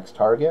on the next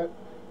target.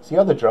 See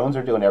how the drones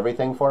are doing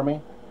everything for me?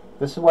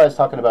 This is why I was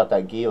talking about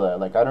that Gila.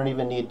 Like, I don't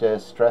even need to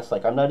stress,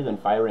 like, I'm not even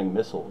firing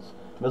missiles.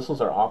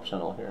 Missiles are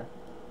optional here.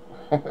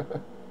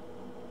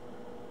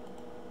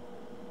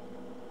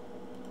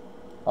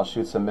 I'll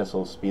shoot some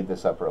missiles, speed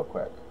this up real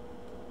quick.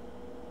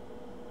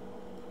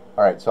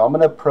 Alright, so I'm going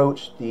to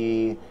approach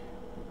the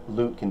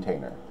loot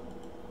container.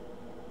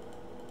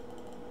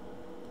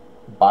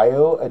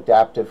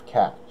 Bioadaptive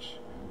catch.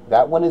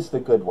 That one is the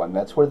good one.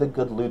 That's where the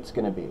good loot's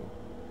going to be.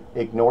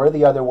 Ignore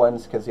the other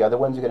ones because the other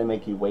ones are going to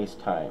make you waste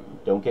time.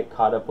 Don't get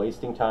caught up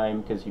wasting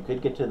time because you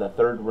could get to the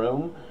 3rd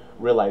room,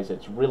 realize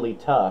it's really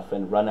tough,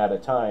 and run out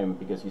of time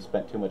because you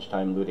spent too much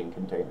time looting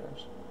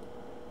containers.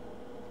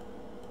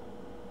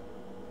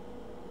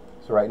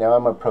 So right now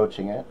I'm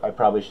approaching it. I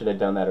probably should have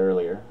done that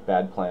earlier.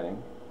 Bad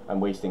planning. I'm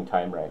wasting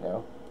time right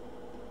now.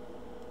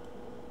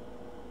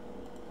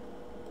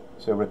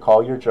 So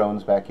recall your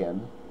drones back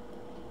in.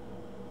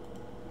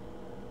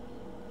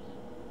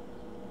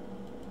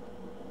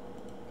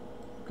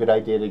 Good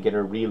idea to get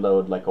a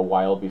reload like a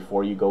while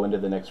before you go into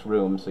the next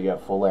room so you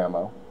have full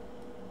ammo.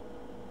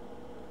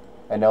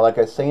 And now, like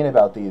I was saying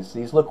about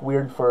these look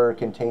weird for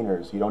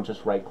containers. You don't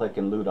just right click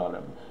and loot on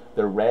them.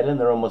 They're red and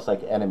they're almost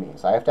like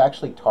enemies. I have to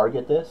actually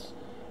target this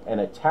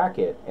and attack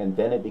it, and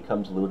then it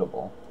becomes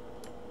lootable.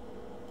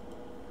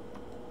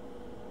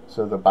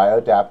 So the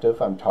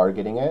bioadaptive, I'm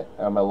targeting it.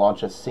 I'm going to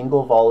launch a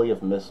single volley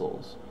of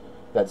missiles.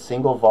 That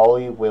single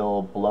volley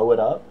will blow it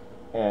up,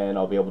 and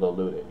I'll be able to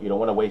loot it. You don't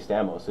want to waste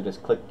ammo, so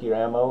just click your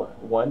ammo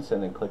once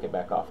and then click it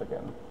back off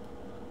again.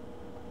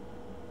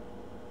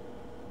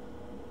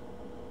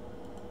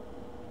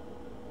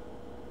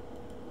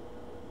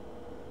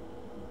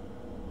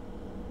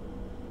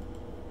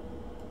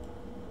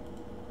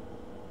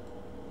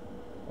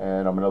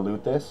 And I'm going to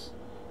loot this.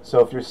 So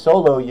if you're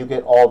solo, you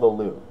get all the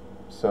loot.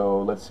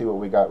 So let's see what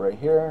we got right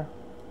here.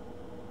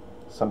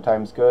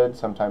 Sometimes good,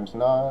 sometimes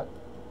not.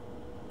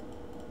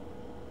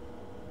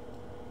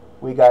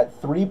 We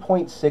got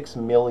 3.6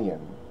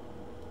 million.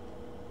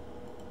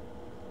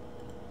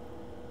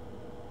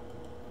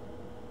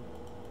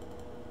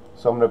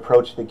 So I'm going to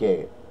approach the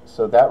gate.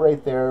 So that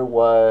right there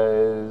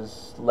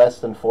was less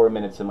than 4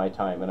 minutes of my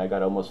time, and I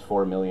got almost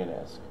 4 million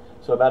ISK.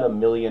 So about 1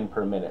 million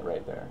per minute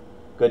right there.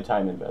 Good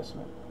time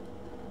investment.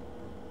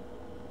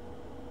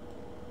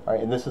 All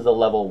right, and this is a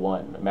level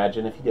 1.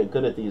 Imagine if you get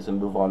good at these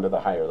and move on to the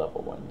higher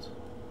level ones.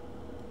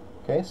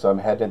 Okay, so I'm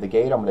heading to the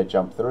gate. I'm going to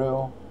jump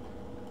through.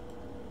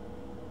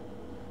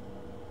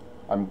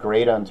 I'm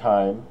great on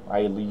time. I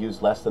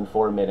use less than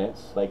 4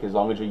 minutes. Like, as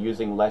long as you're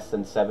using less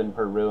than 7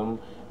 per room,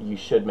 you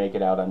should make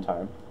it out on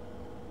time.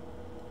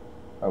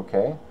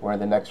 Okay, we're in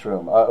the next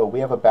room. Uh-oh, we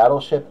have a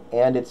battleship,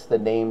 and it's the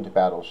named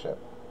battleship.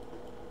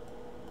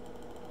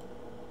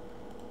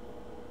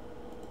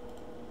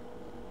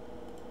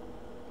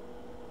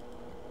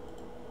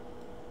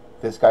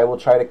 This guy will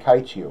try to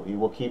kite you. He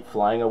will keep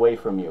flying away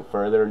from you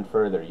further and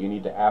further. You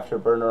need to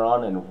afterburner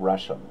on and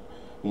rush him.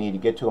 You need to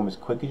get to him as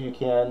quick as you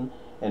can,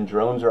 and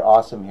drones are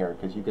awesome here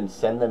because you can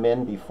send them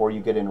in before you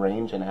get in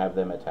range and have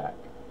them attack.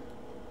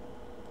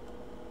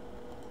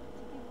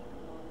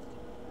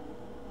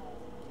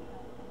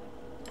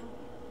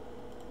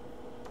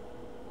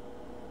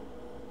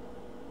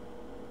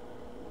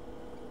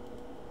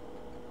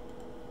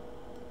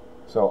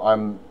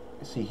 So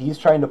see, he's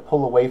trying to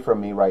pull away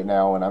from me right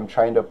now, and I'm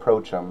trying to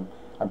approach him.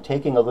 I'm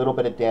taking a little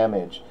bit of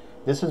damage.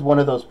 This is one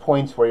of those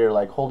points where you're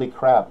like, holy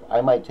crap, I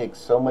might take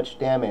so much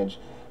damage.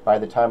 By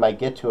the time I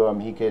get to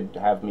him, he could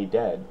have me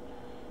dead.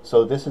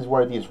 So this is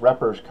where these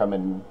reppers come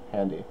in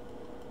handy.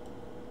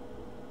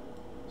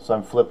 So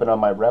I'm flipping on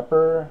my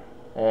repper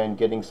and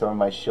getting some of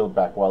my shield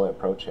back while I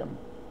approach him.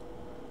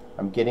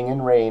 I'm getting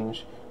in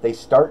range. They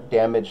start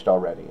damaged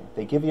already.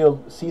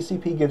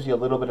 CCP gives you a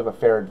little bit of a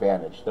fair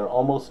advantage. They're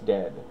almost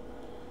dead.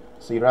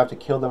 So you don't have to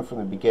kill them from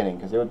the beginning,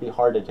 because it would be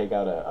hard to take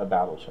out a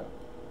battleship.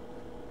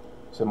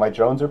 So my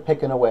drones are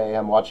picking away.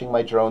 I'm watching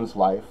my drones'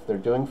 life. They're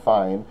doing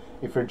fine.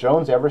 If your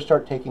drones ever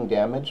start taking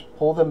damage,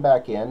 pull them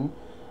back in,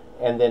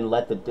 and then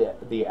let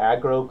the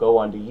aggro go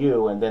onto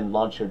you, and then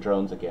launch your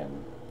drones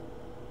again.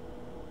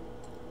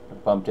 I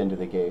bumped into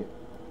the gate.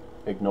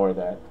 Ignore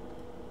that.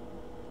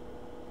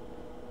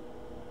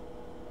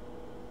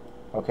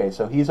 Okay,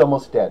 so he's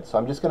almost dead. So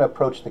I'm just going to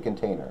approach the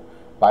container.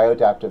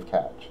 Bioadaptive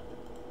catch.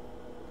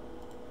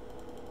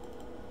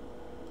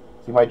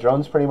 See, my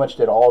drones pretty much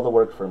did all the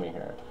work for me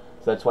here.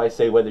 So that's why I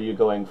say whether you're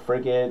going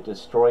frigate,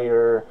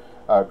 destroyer,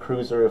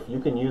 cruiser, if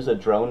you can use a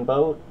drone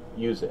boat,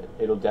 use it.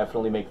 It'll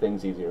definitely make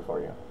things easier for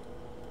you.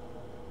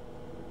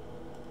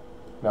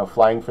 Now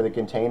flying for the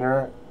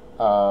container,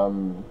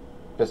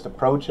 just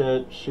approach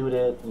it, shoot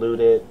it, loot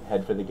it,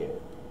 head for the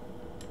gate.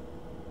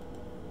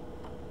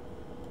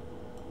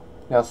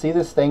 Now see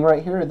this thing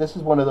right here? This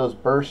is one of those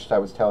bursts I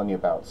was telling you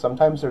about.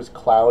 Sometimes there's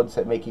clouds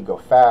that make you go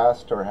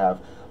fast or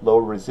have low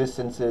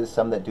resistances,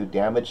 some that do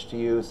damage to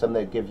you, some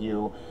that give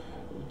you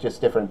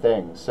just different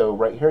things. So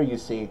right here you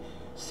see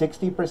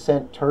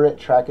 60% turret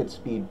track at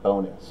speed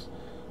bonus.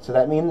 So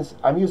that means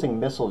I'm using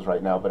missiles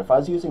right now, but if I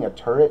was using a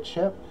turret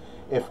ship,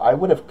 if I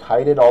would have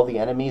kited all the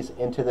enemies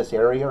into this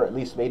area, or at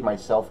least made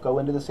myself go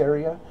into this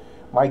area,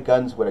 my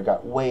guns would have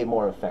got way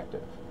more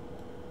effective.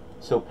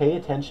 So pay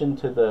attention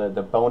to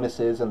the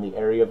bonuses and the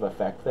area of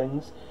effect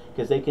things,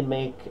 because they can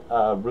make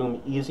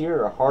room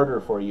easier or harder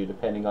for you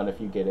depending on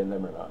if you get in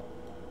them or not.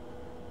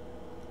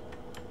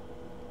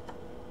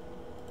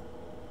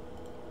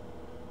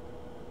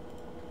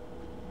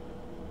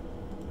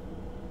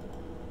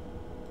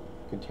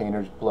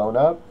 Containers blown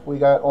up. We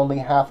got only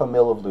 1/2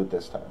 mil of loot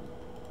this time.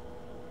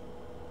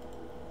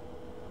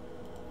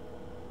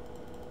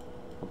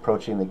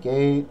 Approaching the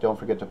gate. Don't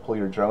forget to pull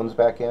your drones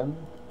back in.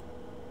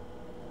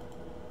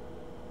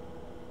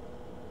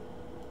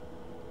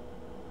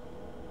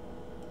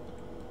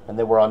 And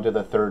then we're on to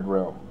the third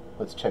room.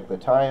 Let's check the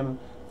time.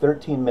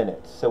 13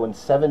 minutes. So in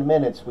 7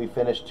 minutes, we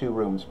finished 2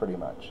 rooms pretty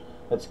much.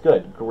 That's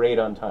good. Great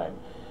on time.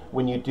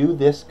 When you do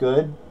this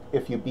good,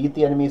 if you beat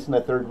the enemies in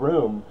the third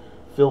room,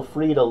 feel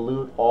free to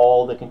loot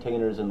all the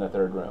containers in the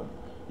third room.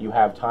 You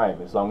have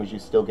time, as long as you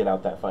still get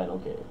out that final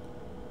gate.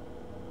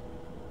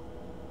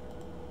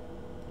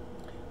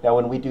 Now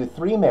when we do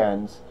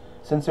 3-mans,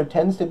 since there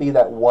tends to be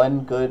that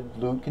one good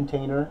loot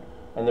container,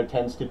 and there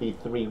tends to be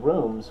 3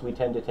 rooms, we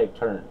tend to take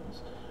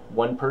turns.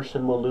 One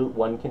person will loot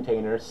 1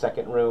 container,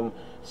 second room,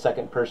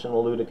 second person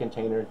will loot a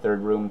container,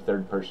 third room,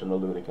 third person will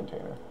loot a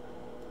container.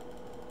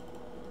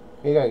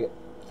 Okay, I got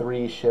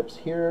 3 ships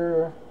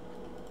here.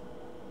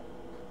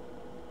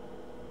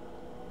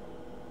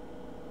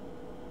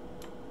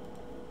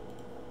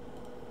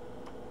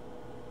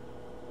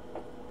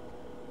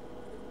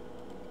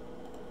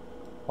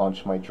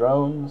 Launch my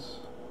drones.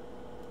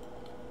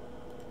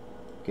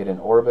 Get an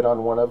orbit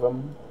on one of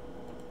them.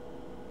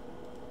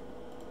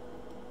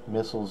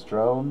 Missiles,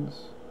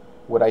 drones.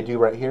 What I do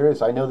right here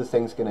is I know this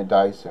thing's going to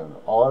die soon.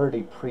 I'll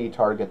already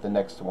pre-target the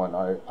next one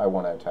I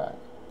want to attack.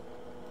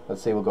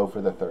 Let's say we'll go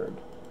for the third.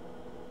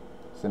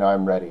 So now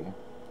I'm ready.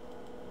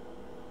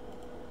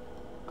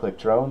 Click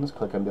drones,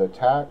 click them to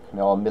attack.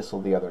 Now I'll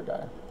missile the other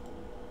guy.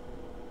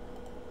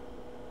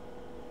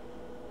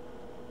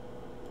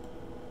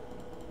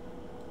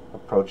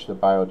 Approach the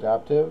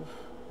bioadaptive,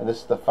 And this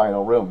is the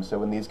final room. So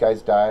when these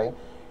guys die,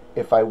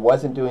 if I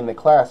wasn't doing the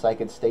class, I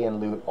could stay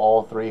and loot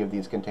all 3 of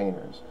these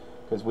containers.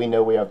 Because we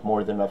know we have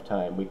more than enough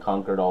time. We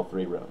conquered all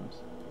 3 rooms.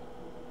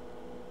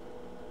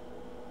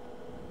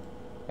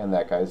 And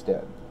that guy's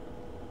dead.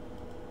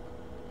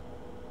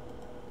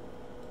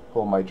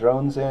 Pull my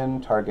drones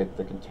in, target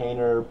the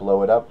container,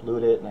 blow it up,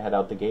 loot it, and head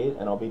out the gate,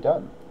 and I'll be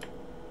done.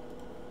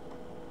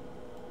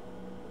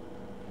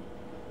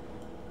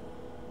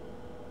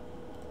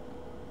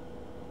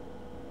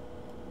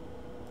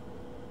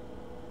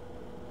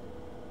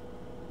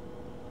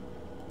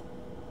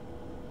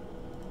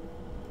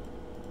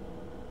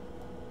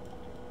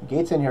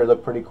 Gates in here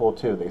look pretty cool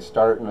too. They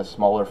start in a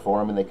smaller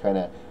form and they kind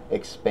of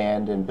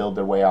expand and build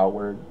their way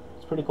outward.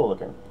 It's pretty cool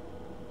looking.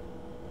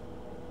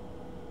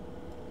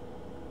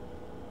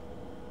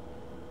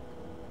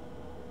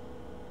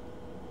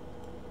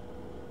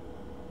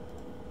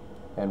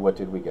 And what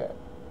did we get?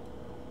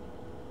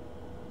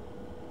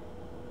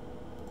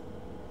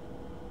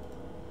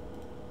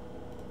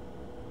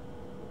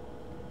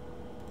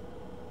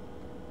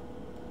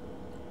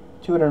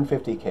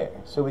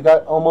 $250K. So we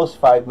got almost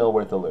 5 mil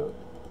worth of loot.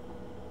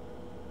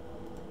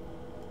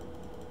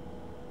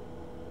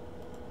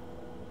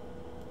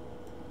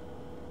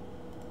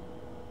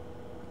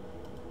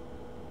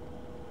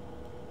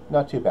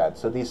 Not too bad.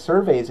 So these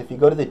surveys, if you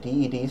go to the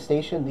DED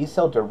station, these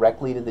sell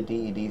directly to the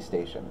DED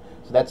station.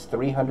 So that's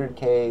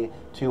 300K,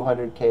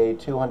 200K,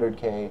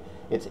 200K.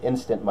 It's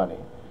instant money.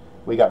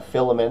 We got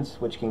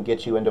filaments, which can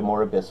get you into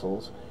more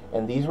abyssals.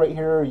 And these right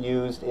here are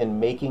used in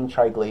making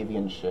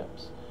Triglavian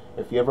ships.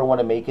 If you ever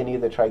want to make any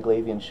of the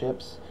Triglavian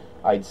ships,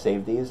 I'd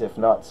save these. If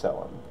not,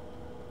 sell them.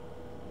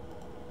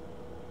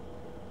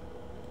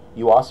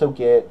 You also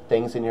get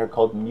things in here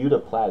called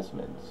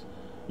mutaplasmids.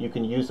 You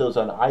can use those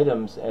on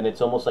items, and it's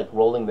almost like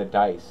rolling the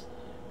dice.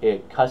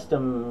 It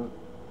customizes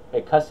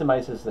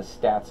the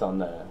stats on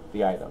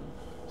the item.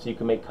 So you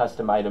can make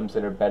custom items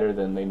that are better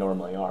than they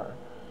normally are.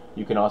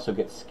 You can also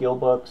get skill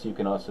books, you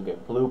can also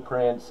get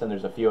blueprints, and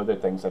there's a few other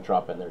things that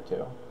drop in there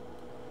too.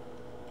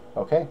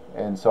 Okay,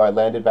 and so I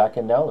landed back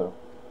in Nalu.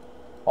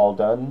 All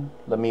done.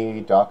 Let me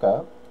dock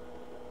up.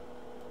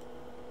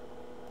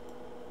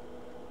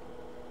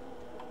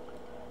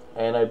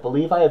 And I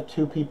believe I have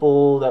 2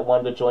 people that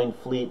wanted to join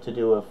Fleet to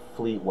do a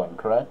Fleet one,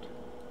 correct?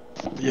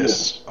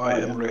 Yes, I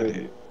am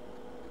ready.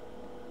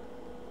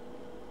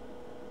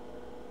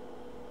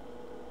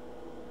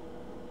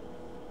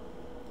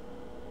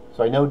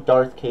 So I know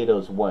Darth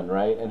Kato's one,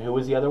 right? And who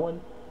was the other one?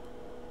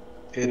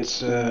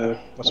 It's,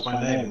 what's my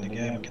name in the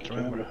game? I can't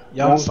remember.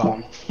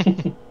 Jansan.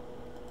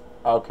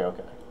 Okay,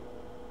 okay.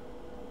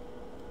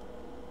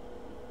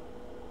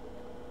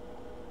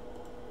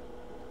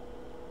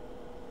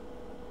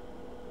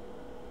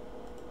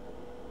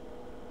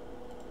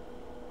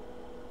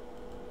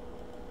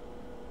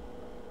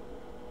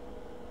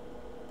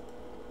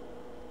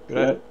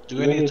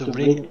 Do I need to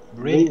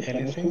bring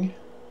anything?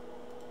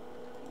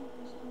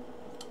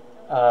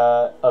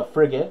 A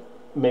frigate.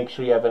 Make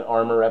sure you have an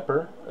armor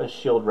repper, a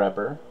shield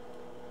repper.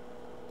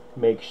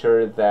 Make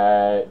sure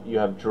that you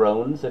have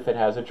drones if it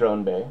has a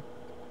drone bay.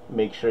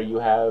 Make sure you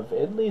have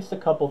at least a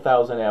couple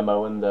thousand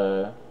ammo in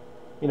the,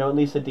 at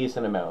least a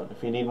decent amount.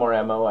 If you need more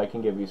ammo, I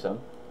can give you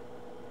some.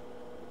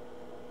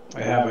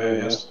 I have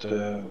just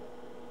the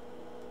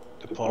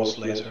pulse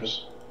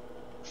lasers.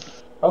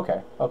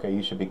 Okay,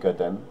 you should be good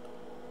then.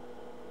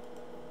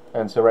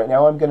 And so right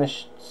now I'm going to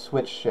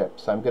switch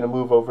ships. I'm going to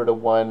move over to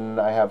one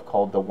I have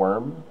called the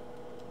Worm.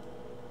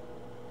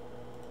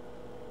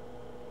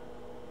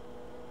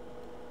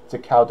 It's a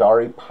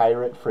Caldari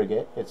pirate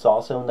frigate. It's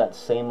also in that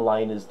same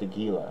line as the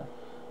Gila.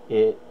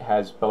 It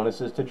has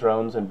bonuses to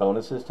drones and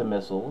bonuses to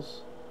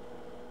missiles.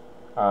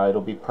 It'll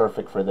be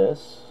perfect for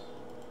this.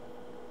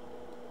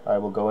 I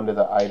will go into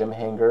the item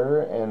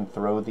hangar and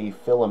throw the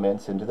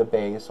filaments into the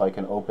bay so I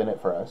can open it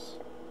for us.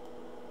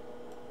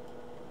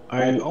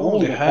 I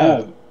only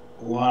have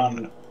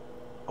one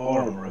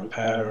arm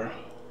repair.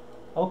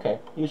 Okay,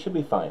 you should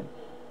be fine.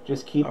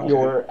 Just keep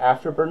your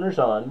afterburners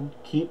on,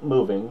 keep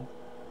moving,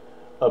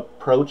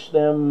 approach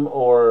them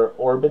or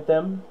orbit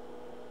them,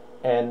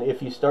 and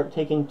if you start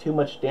taking too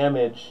much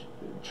damage,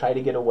 try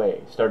to get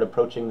away. Start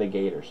approaching the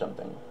gate or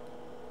something.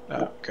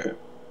 Okay.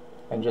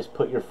 And just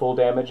put your full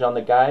damage on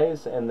the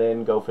guys and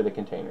then go for the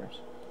containers.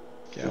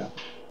 Yeah.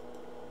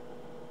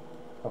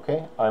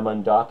 Okay, I'm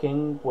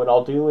undocking. What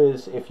I'll do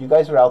is, if you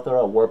guys are out there,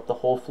 I'll warp the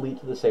whole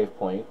fleet to the safe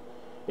point.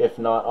 If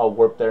not, I'll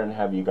warp there and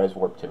have you guys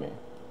warp to me.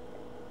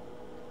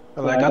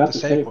 Well, I got the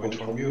save point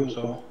from you,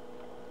 so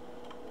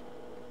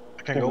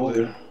I can go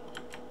there.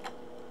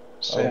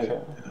 Save.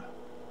 Okay. Yeah.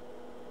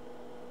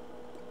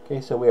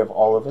 Okay, so we have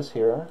all of us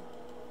here.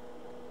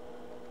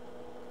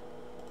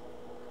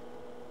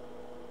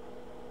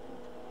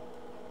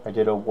 I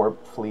did a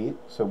warp fleet,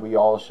 so we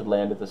all should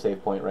land at the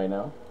safe point right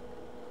now.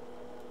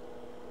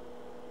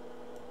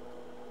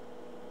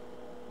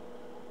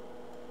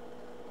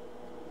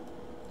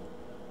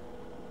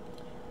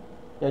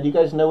 Now, do you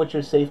guys know what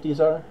your safeties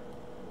are?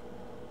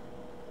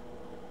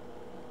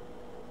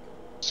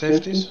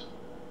 Safeties?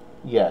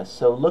 Yes,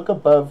 so look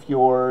above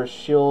your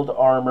shield,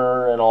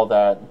 armor, and all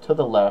that. To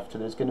the left,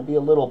 there's going to be a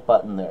little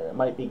button there. It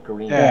might be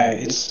green. Yeah,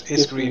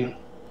 it's green.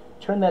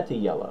 Turn that to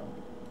yellow.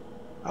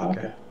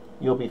 Okay.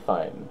 You'll be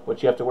fine.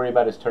 What you have to worry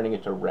about is turning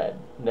it to red.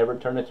 Never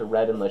turn it to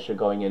red unless you're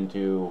going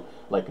into,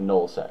 like,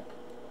 nullsec.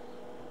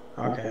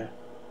 Okay.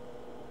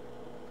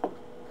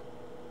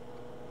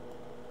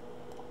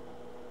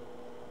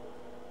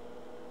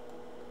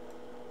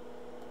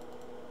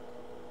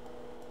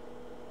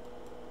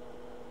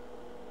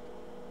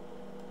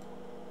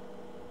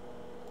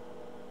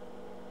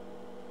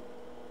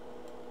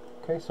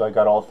 Okay, so I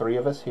got all three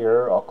of us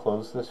here. I'll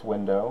close this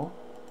window.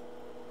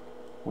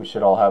 We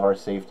should all have our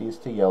safeties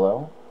to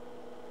yellow.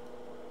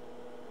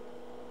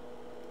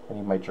 I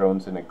need my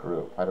drones in a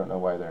group. I don't know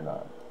why they're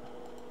not.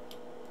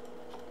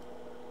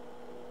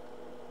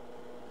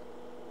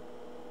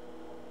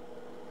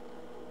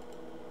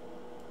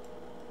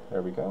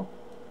 There we go.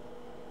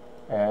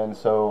 And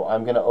so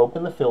I'm going to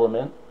open the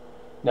filament.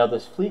 Now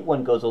this fleet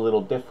one goes a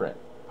little different.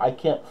 I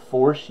can't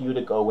force you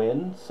to go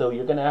in, so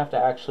you're going to have to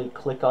actually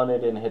click on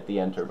it and hit the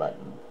enter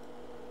button.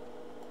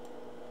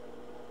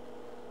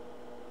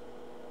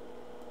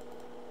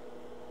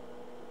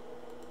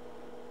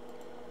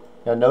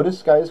 Now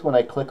notice, guys, when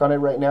I click on it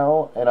right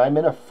now, and I'm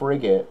in a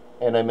frigate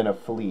and I'm in a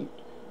fleet,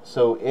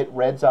 so it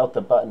reds out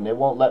the button. It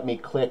won't let me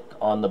click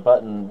on the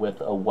button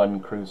with a one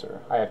cruiser.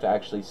 I have to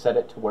actually set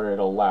it to where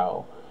it'll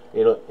allow.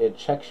 It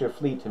checks your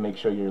fleet to make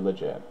sure you're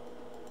legit.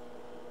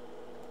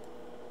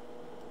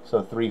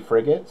 So 3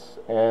 frigates,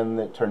 and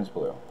it turns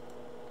blue.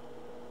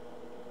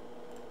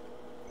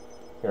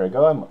 Here I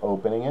go, I'm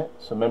opening it.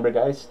 So remember,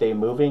 guys, stay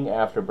moving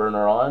after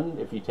burner on.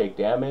 If you take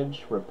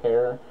damage,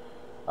 repair,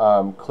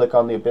 click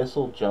on the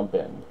Abyssal, jump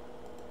in.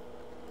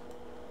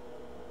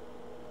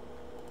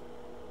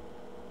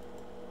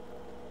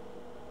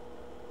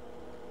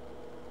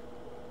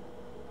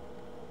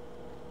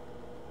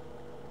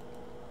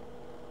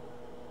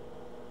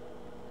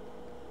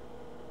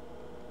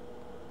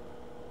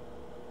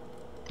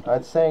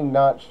 I'm saying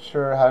not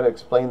sure how to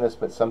explain this,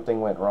 but something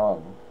went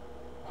wrong.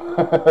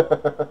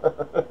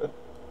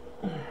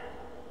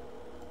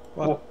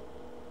 Well,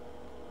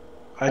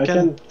 I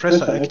can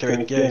press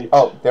activate gate.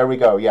 Oh, there we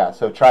go. Yeah,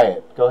 so try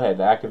it. Go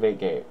ahead, activate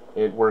gate.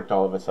 It worked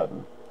all of a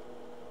sudden.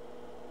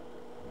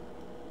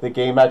 The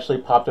game actually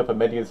popped up a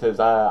menu that says,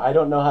 I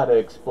don't know how to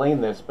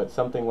explain this, but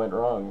something went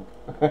wrong.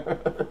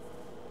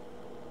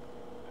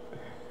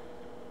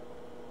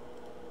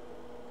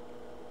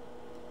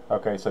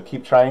 Okay, so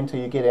keep trying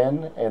till you get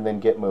in, and then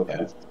get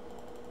moving.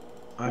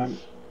 Yeah.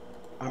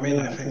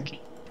 I think.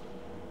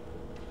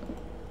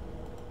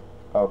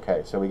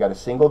 Okay, so we got a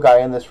single guy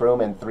in this room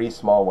and 3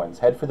 small ones.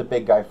 Head for the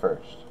big guy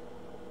first.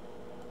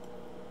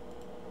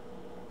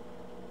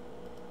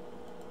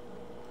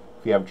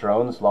 If you have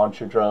drones, launch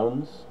your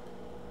drones.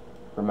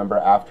 Remember,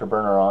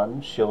 afterburner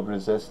on. Shield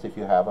resist if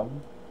you have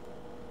them.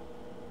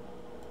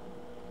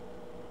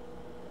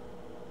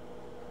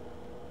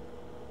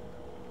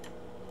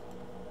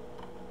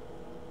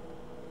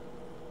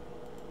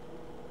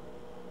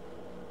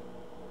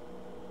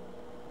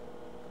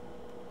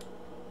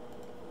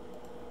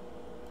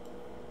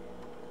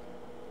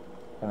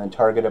 And then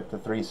target up the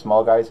 3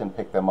 small guys and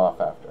pick them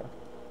off after.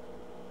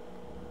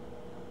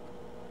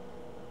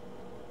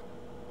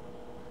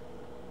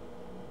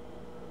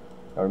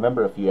 Now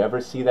remember, if you ever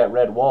see that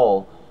red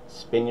wall,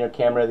 spin your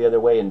camera the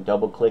other way and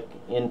double click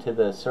into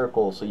the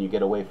circle so you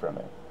get away from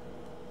it.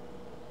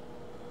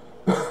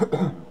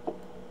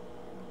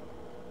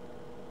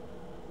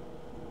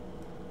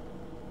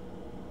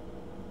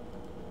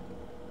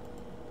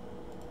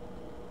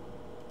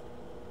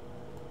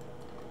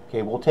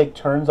 Okay, we'll take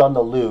turns on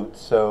the loot,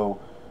 so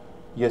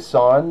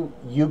Yasan,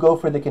 you go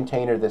for the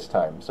container this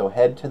time, so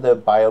head to the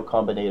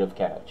biocombinative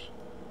catch.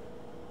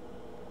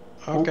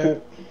 Okay.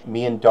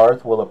 Me and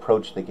Darth will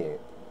approach the gate.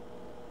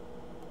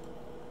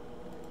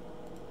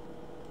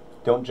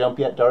 Don't jump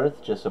yet,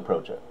 Darth, just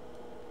approach it.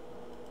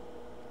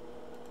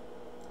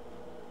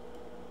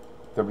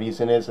 The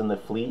reason is, in the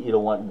fleet, you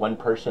don't want one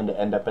person to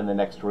end up in the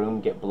next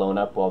room, get blown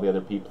up while the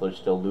other people are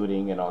still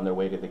looting and on their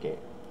way to the gate.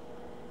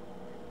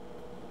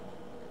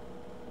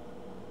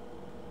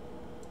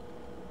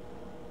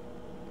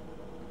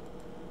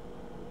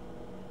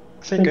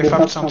 I think I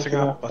found something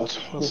up, but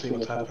we'll see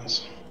what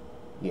happens.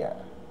 Yeah.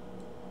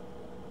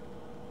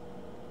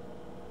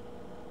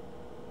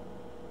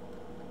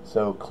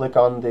 So click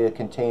on the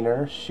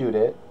container, shoot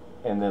it,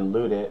 and then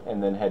loot it,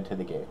 and then head to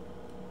the gate.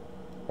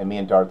 And me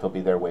and Darth will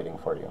be there waiting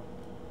for you.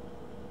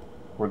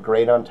 We're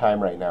great on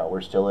time right now.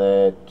 We're still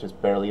at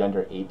just barely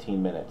under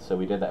 18 minutes. So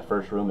we did that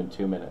first room in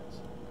 2 minutes.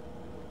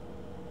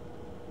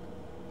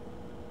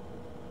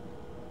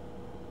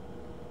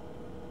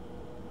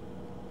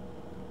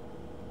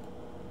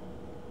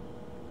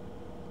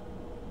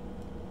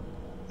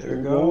 There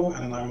we go,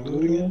 and I'm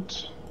looting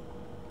it.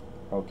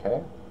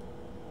 Okay.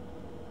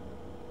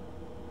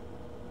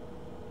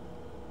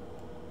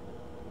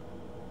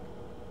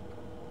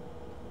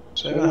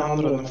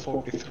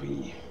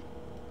 $743.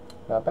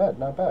 Not bad,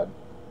 not bad.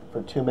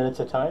 For 2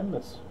 minutes of time,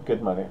 that's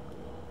good money.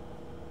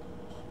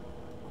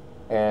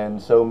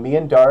 And so me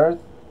and Darth,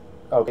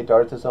 okay,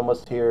 Darth is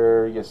almost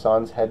here.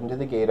 Yasan's heading to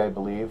the gate, I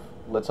believe.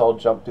 Let's all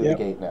jump through the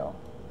gate now.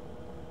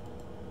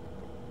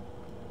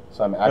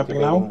 So I'm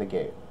activating the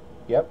gate.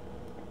 Yep.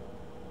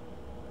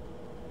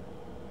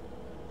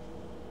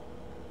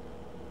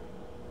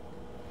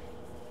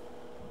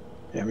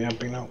 Yeah, I'm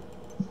jumping now.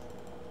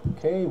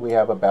 Okay, we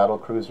have a battle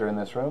cruiser in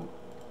this room.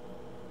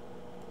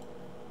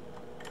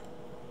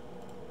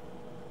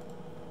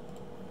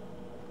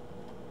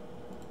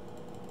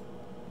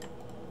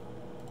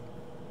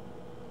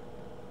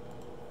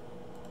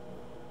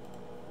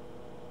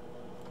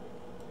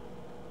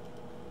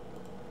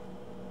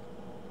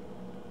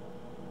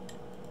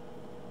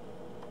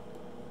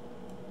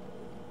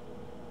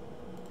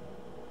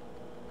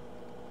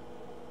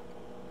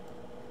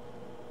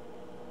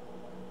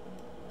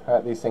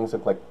 These things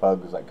look like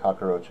bugs, like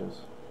cockroaches.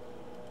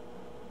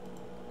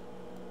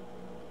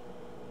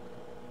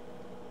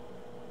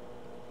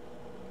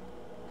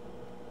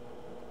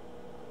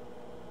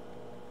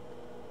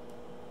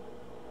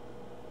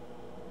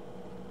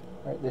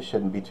 Alright, this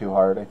shouldn't be too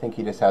hard. I think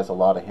he just has a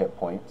lot of hit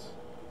points.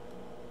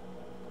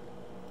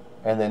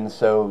 And then,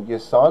 so,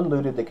 Yasan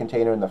looted the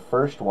container in the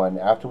first one.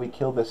 After we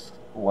kill this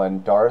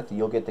one, Darth,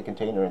 you'll get the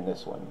container in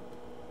this one.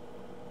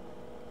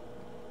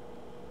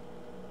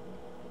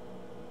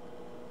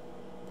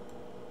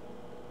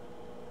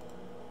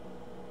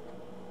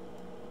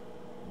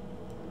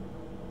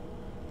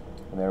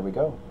 And there we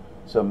go.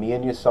 So me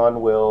and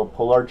Yasan will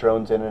pull our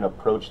drones in and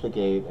approach the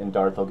gate, and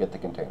Darth will get the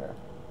container.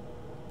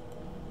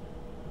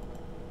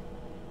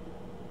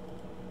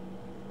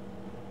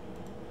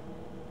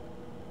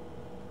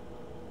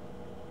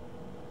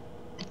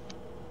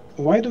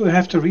 Why do I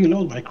have to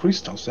reload my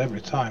crystals every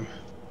time?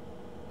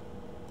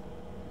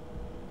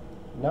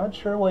 Not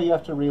sure why you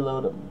have to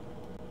reload them.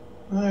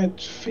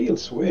 It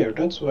feels weird.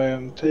 That's why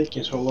I'm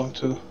taking so long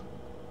to...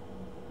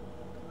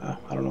 I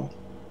don't know.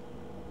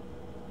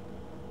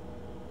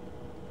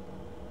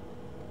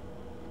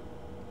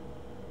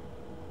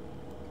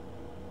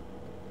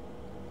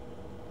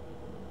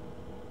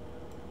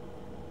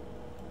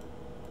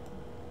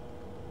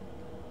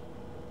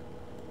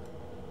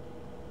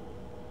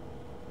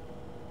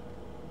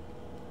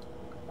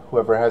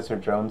 Whoever has their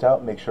drones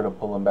out, make sure to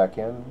pull them back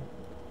in.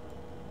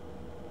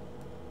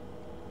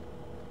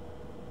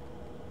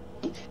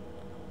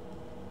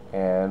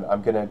 And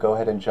I'm going to go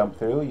ahead and jump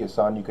through.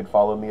 Yasan, you could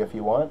follow me if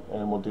you want,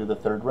 and we'll do the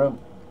third room.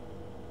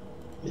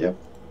 Yep.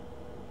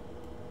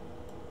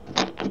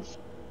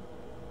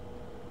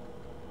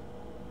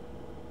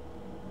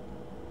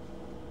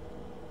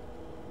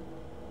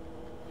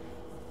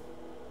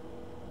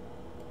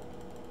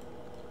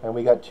 And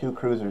we got 2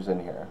 cruisers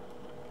in here.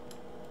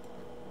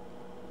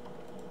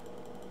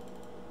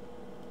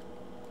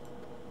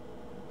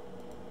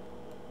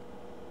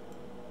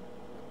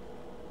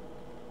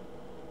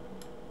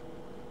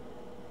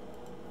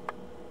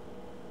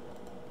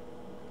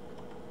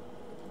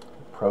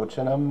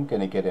 Approaching them,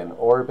 gonna get in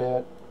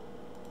orbit.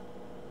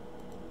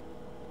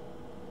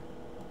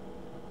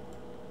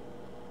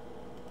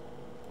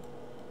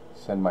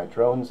 Send my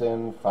drones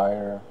in,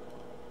 fire.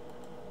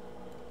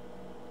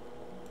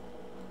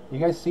 You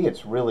guys see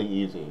it's really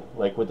easy.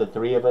 Like with the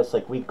 3 of us,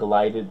 like we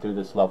glided through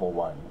this level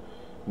 1.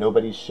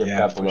 Nobody's ship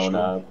got blown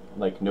up.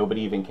 Like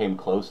nobody even came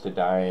close to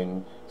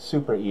dying.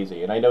 Super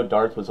easy. And I know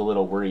Darth was a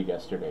little worried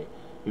yesterday.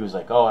 He was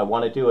like, "Oh, I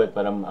want to do it,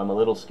 but I'm a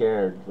little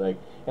scared." Like,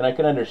 and I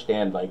can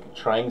understand like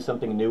trying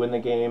something new in the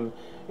game.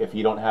 If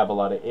you don't have a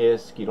lot of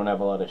ISK, you don't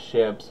have a lot of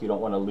ships, you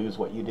don't want to lose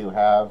what you do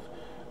have.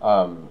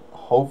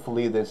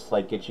 Hopefully, this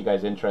like gets you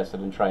guys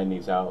interested in trying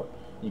these out.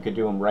 You could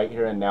do them right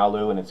here in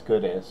Nalu, and it's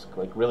good ISK,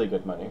 like really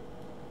good money.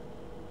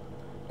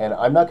 And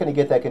I'm not going to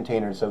get that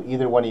container, so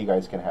either one of you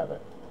guys can have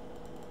it.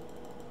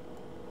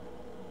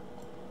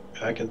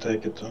 I can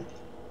take it too.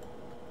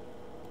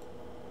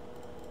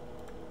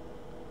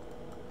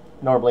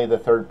 Normally the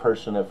third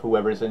person of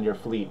whoever's in your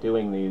fleet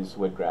doing these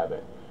would grab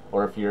it.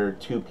 Or if you're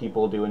 2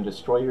 people doing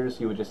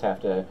destroyers, you would just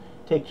have to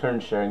take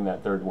turns sharing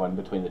that third one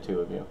between the 2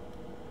 of you.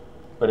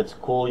 But it's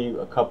cool,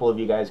 a couple of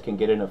you guys can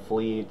get in a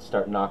fleet,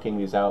 start knocking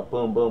these out,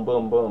 boom, boom,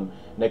 boom, boom.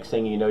 Next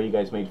thing you know, you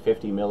guys made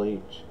 50 mil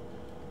each.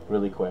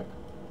 Really quick.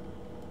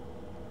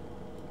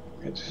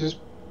 Yeah,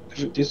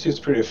 this is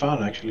pretty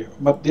fun actually.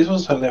 But this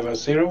was a level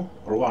 0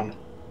 or 1?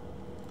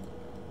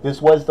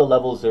 This was the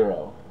level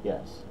 0,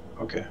 yes.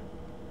 Okay.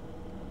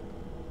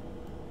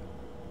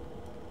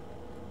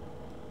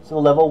 So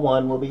level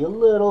 1 will be a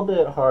little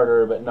bit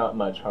harder, but not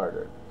much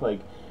harder. Like,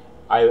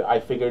 I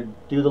figured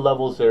do the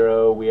level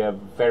 0, we have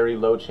very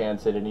low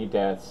chance at any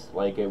deaths,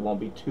 like it won't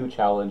be too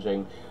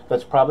challenging.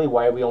 That's probably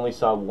why we only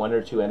saw 1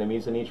 or 2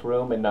 enemies in each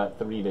room and not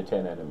 3 to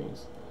 10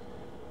 enemies.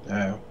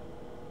 Yeah.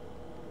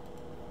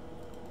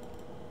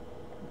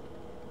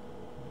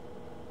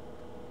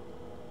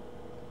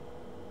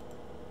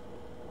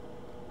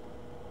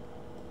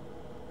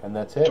 And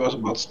that's it. It was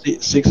about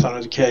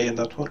 600k in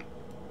that one.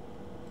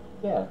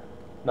 Yeah,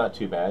 not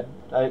too bad.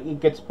 It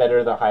gets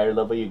better the higher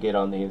level you get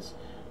on these.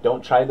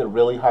 Don't try the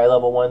really high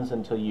level ones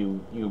until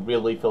you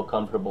really feel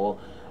comfortable.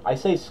 I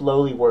say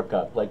slowly work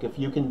up. Like if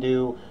you can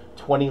do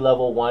 20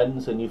 level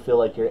 1s and you feel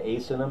like you're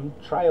acing them,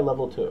 try a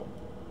level 2.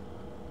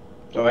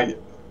 So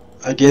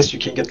I guess you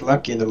can get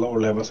lucky in the lower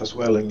levels as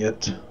well and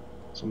get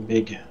some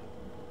big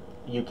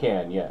You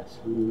can, yes.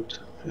 loot.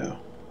 Yeah.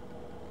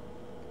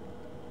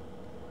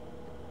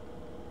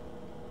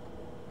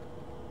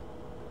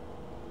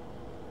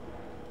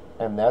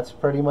 And that's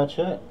pretty much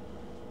it.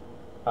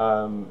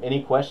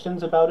 Any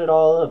questions about it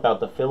all? About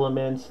the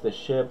filaments, the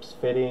ships,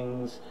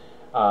 fittings,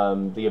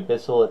 the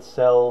abyssal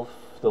itself,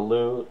 the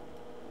loot?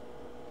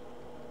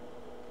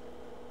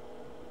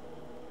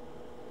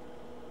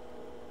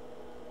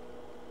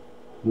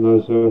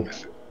 No, sir.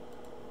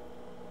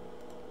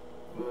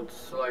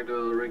 What's like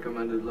the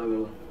recommended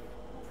level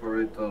for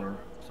it or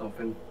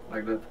something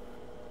like that?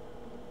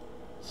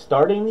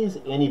 Starting these,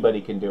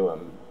 anybody can do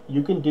them.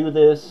 You can do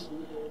this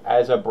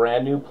as a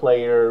brand new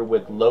player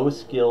with low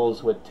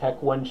skills, with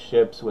Tech 1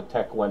 ships, with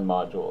Tech 1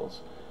 modules.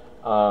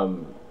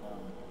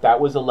 That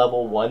was a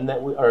level 1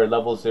 or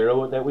level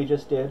 0 that we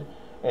just did.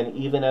 And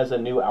even as a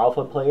new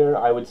alpha player,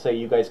 I would say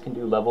you guys can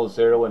do level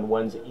 0 and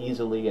 1s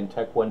easily in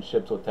Tech 1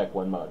 ships with Tech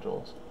 1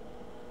 modules.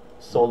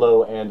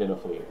 Solo and in a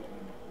fleet.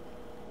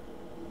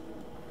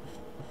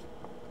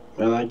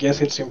 Well, I guess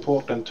it's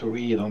important to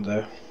read on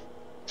the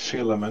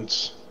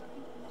filaments.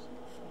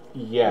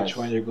 Yes. Which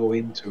one you go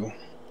into.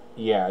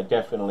 Yeah,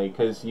 definitely,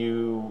 because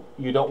you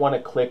don't want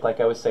to click, like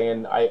I was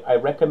saying. I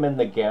recommend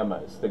the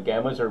gammas. The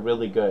gammas are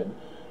really good.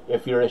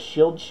 If you're a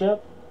shield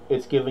ship,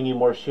 it's giving you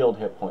more shield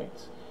hit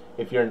points.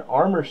 If you're an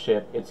armor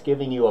ship, it's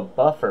giving you a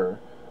buffer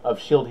of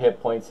shield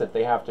hit points that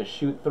they have to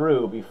shoot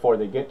through before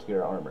they get to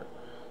your armor.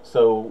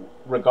 So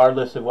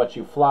regardless of what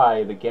you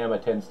fly, the gamma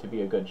tends to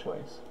be a good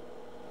choice.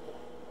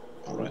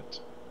 Alright.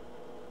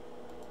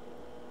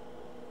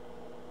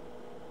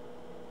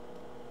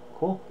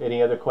 Cool.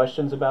 Any other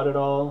questions about it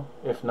all?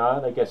 If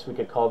not, I guess we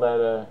could call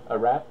that a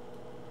wrap.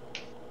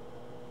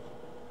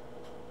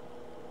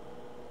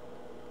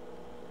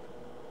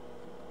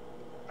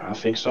 I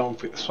think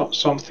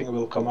something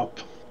will come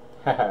up.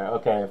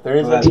 Okay, if there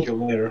is I'll ask any, you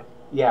later.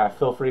 yeah,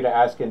 feel free to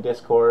ask in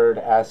Discord,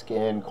 ask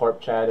in Corp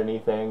Chat,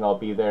 anything. I'll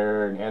be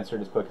there and answer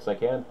it as quick as I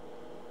can.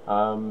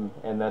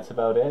 And that's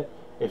about it.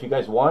 If you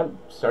guys want,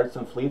 start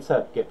some fleets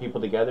up, get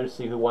people together,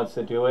 see who wants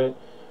to do it.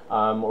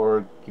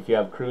 Or if you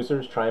have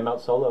cruisers, try them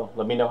out solo.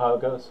 Let me know how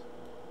it goes.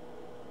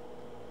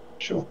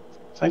 Sure.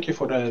 Thank you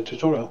for the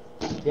tutorial.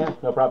 Yeah,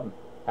 no problem.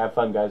 Have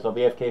fun, guys. I'll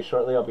be AFK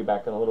shortly. I'll be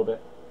back in a little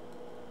bit.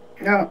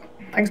 Yeah,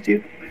 thanks,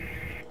 dude.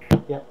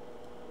 Yeah.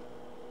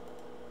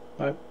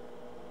 Bye.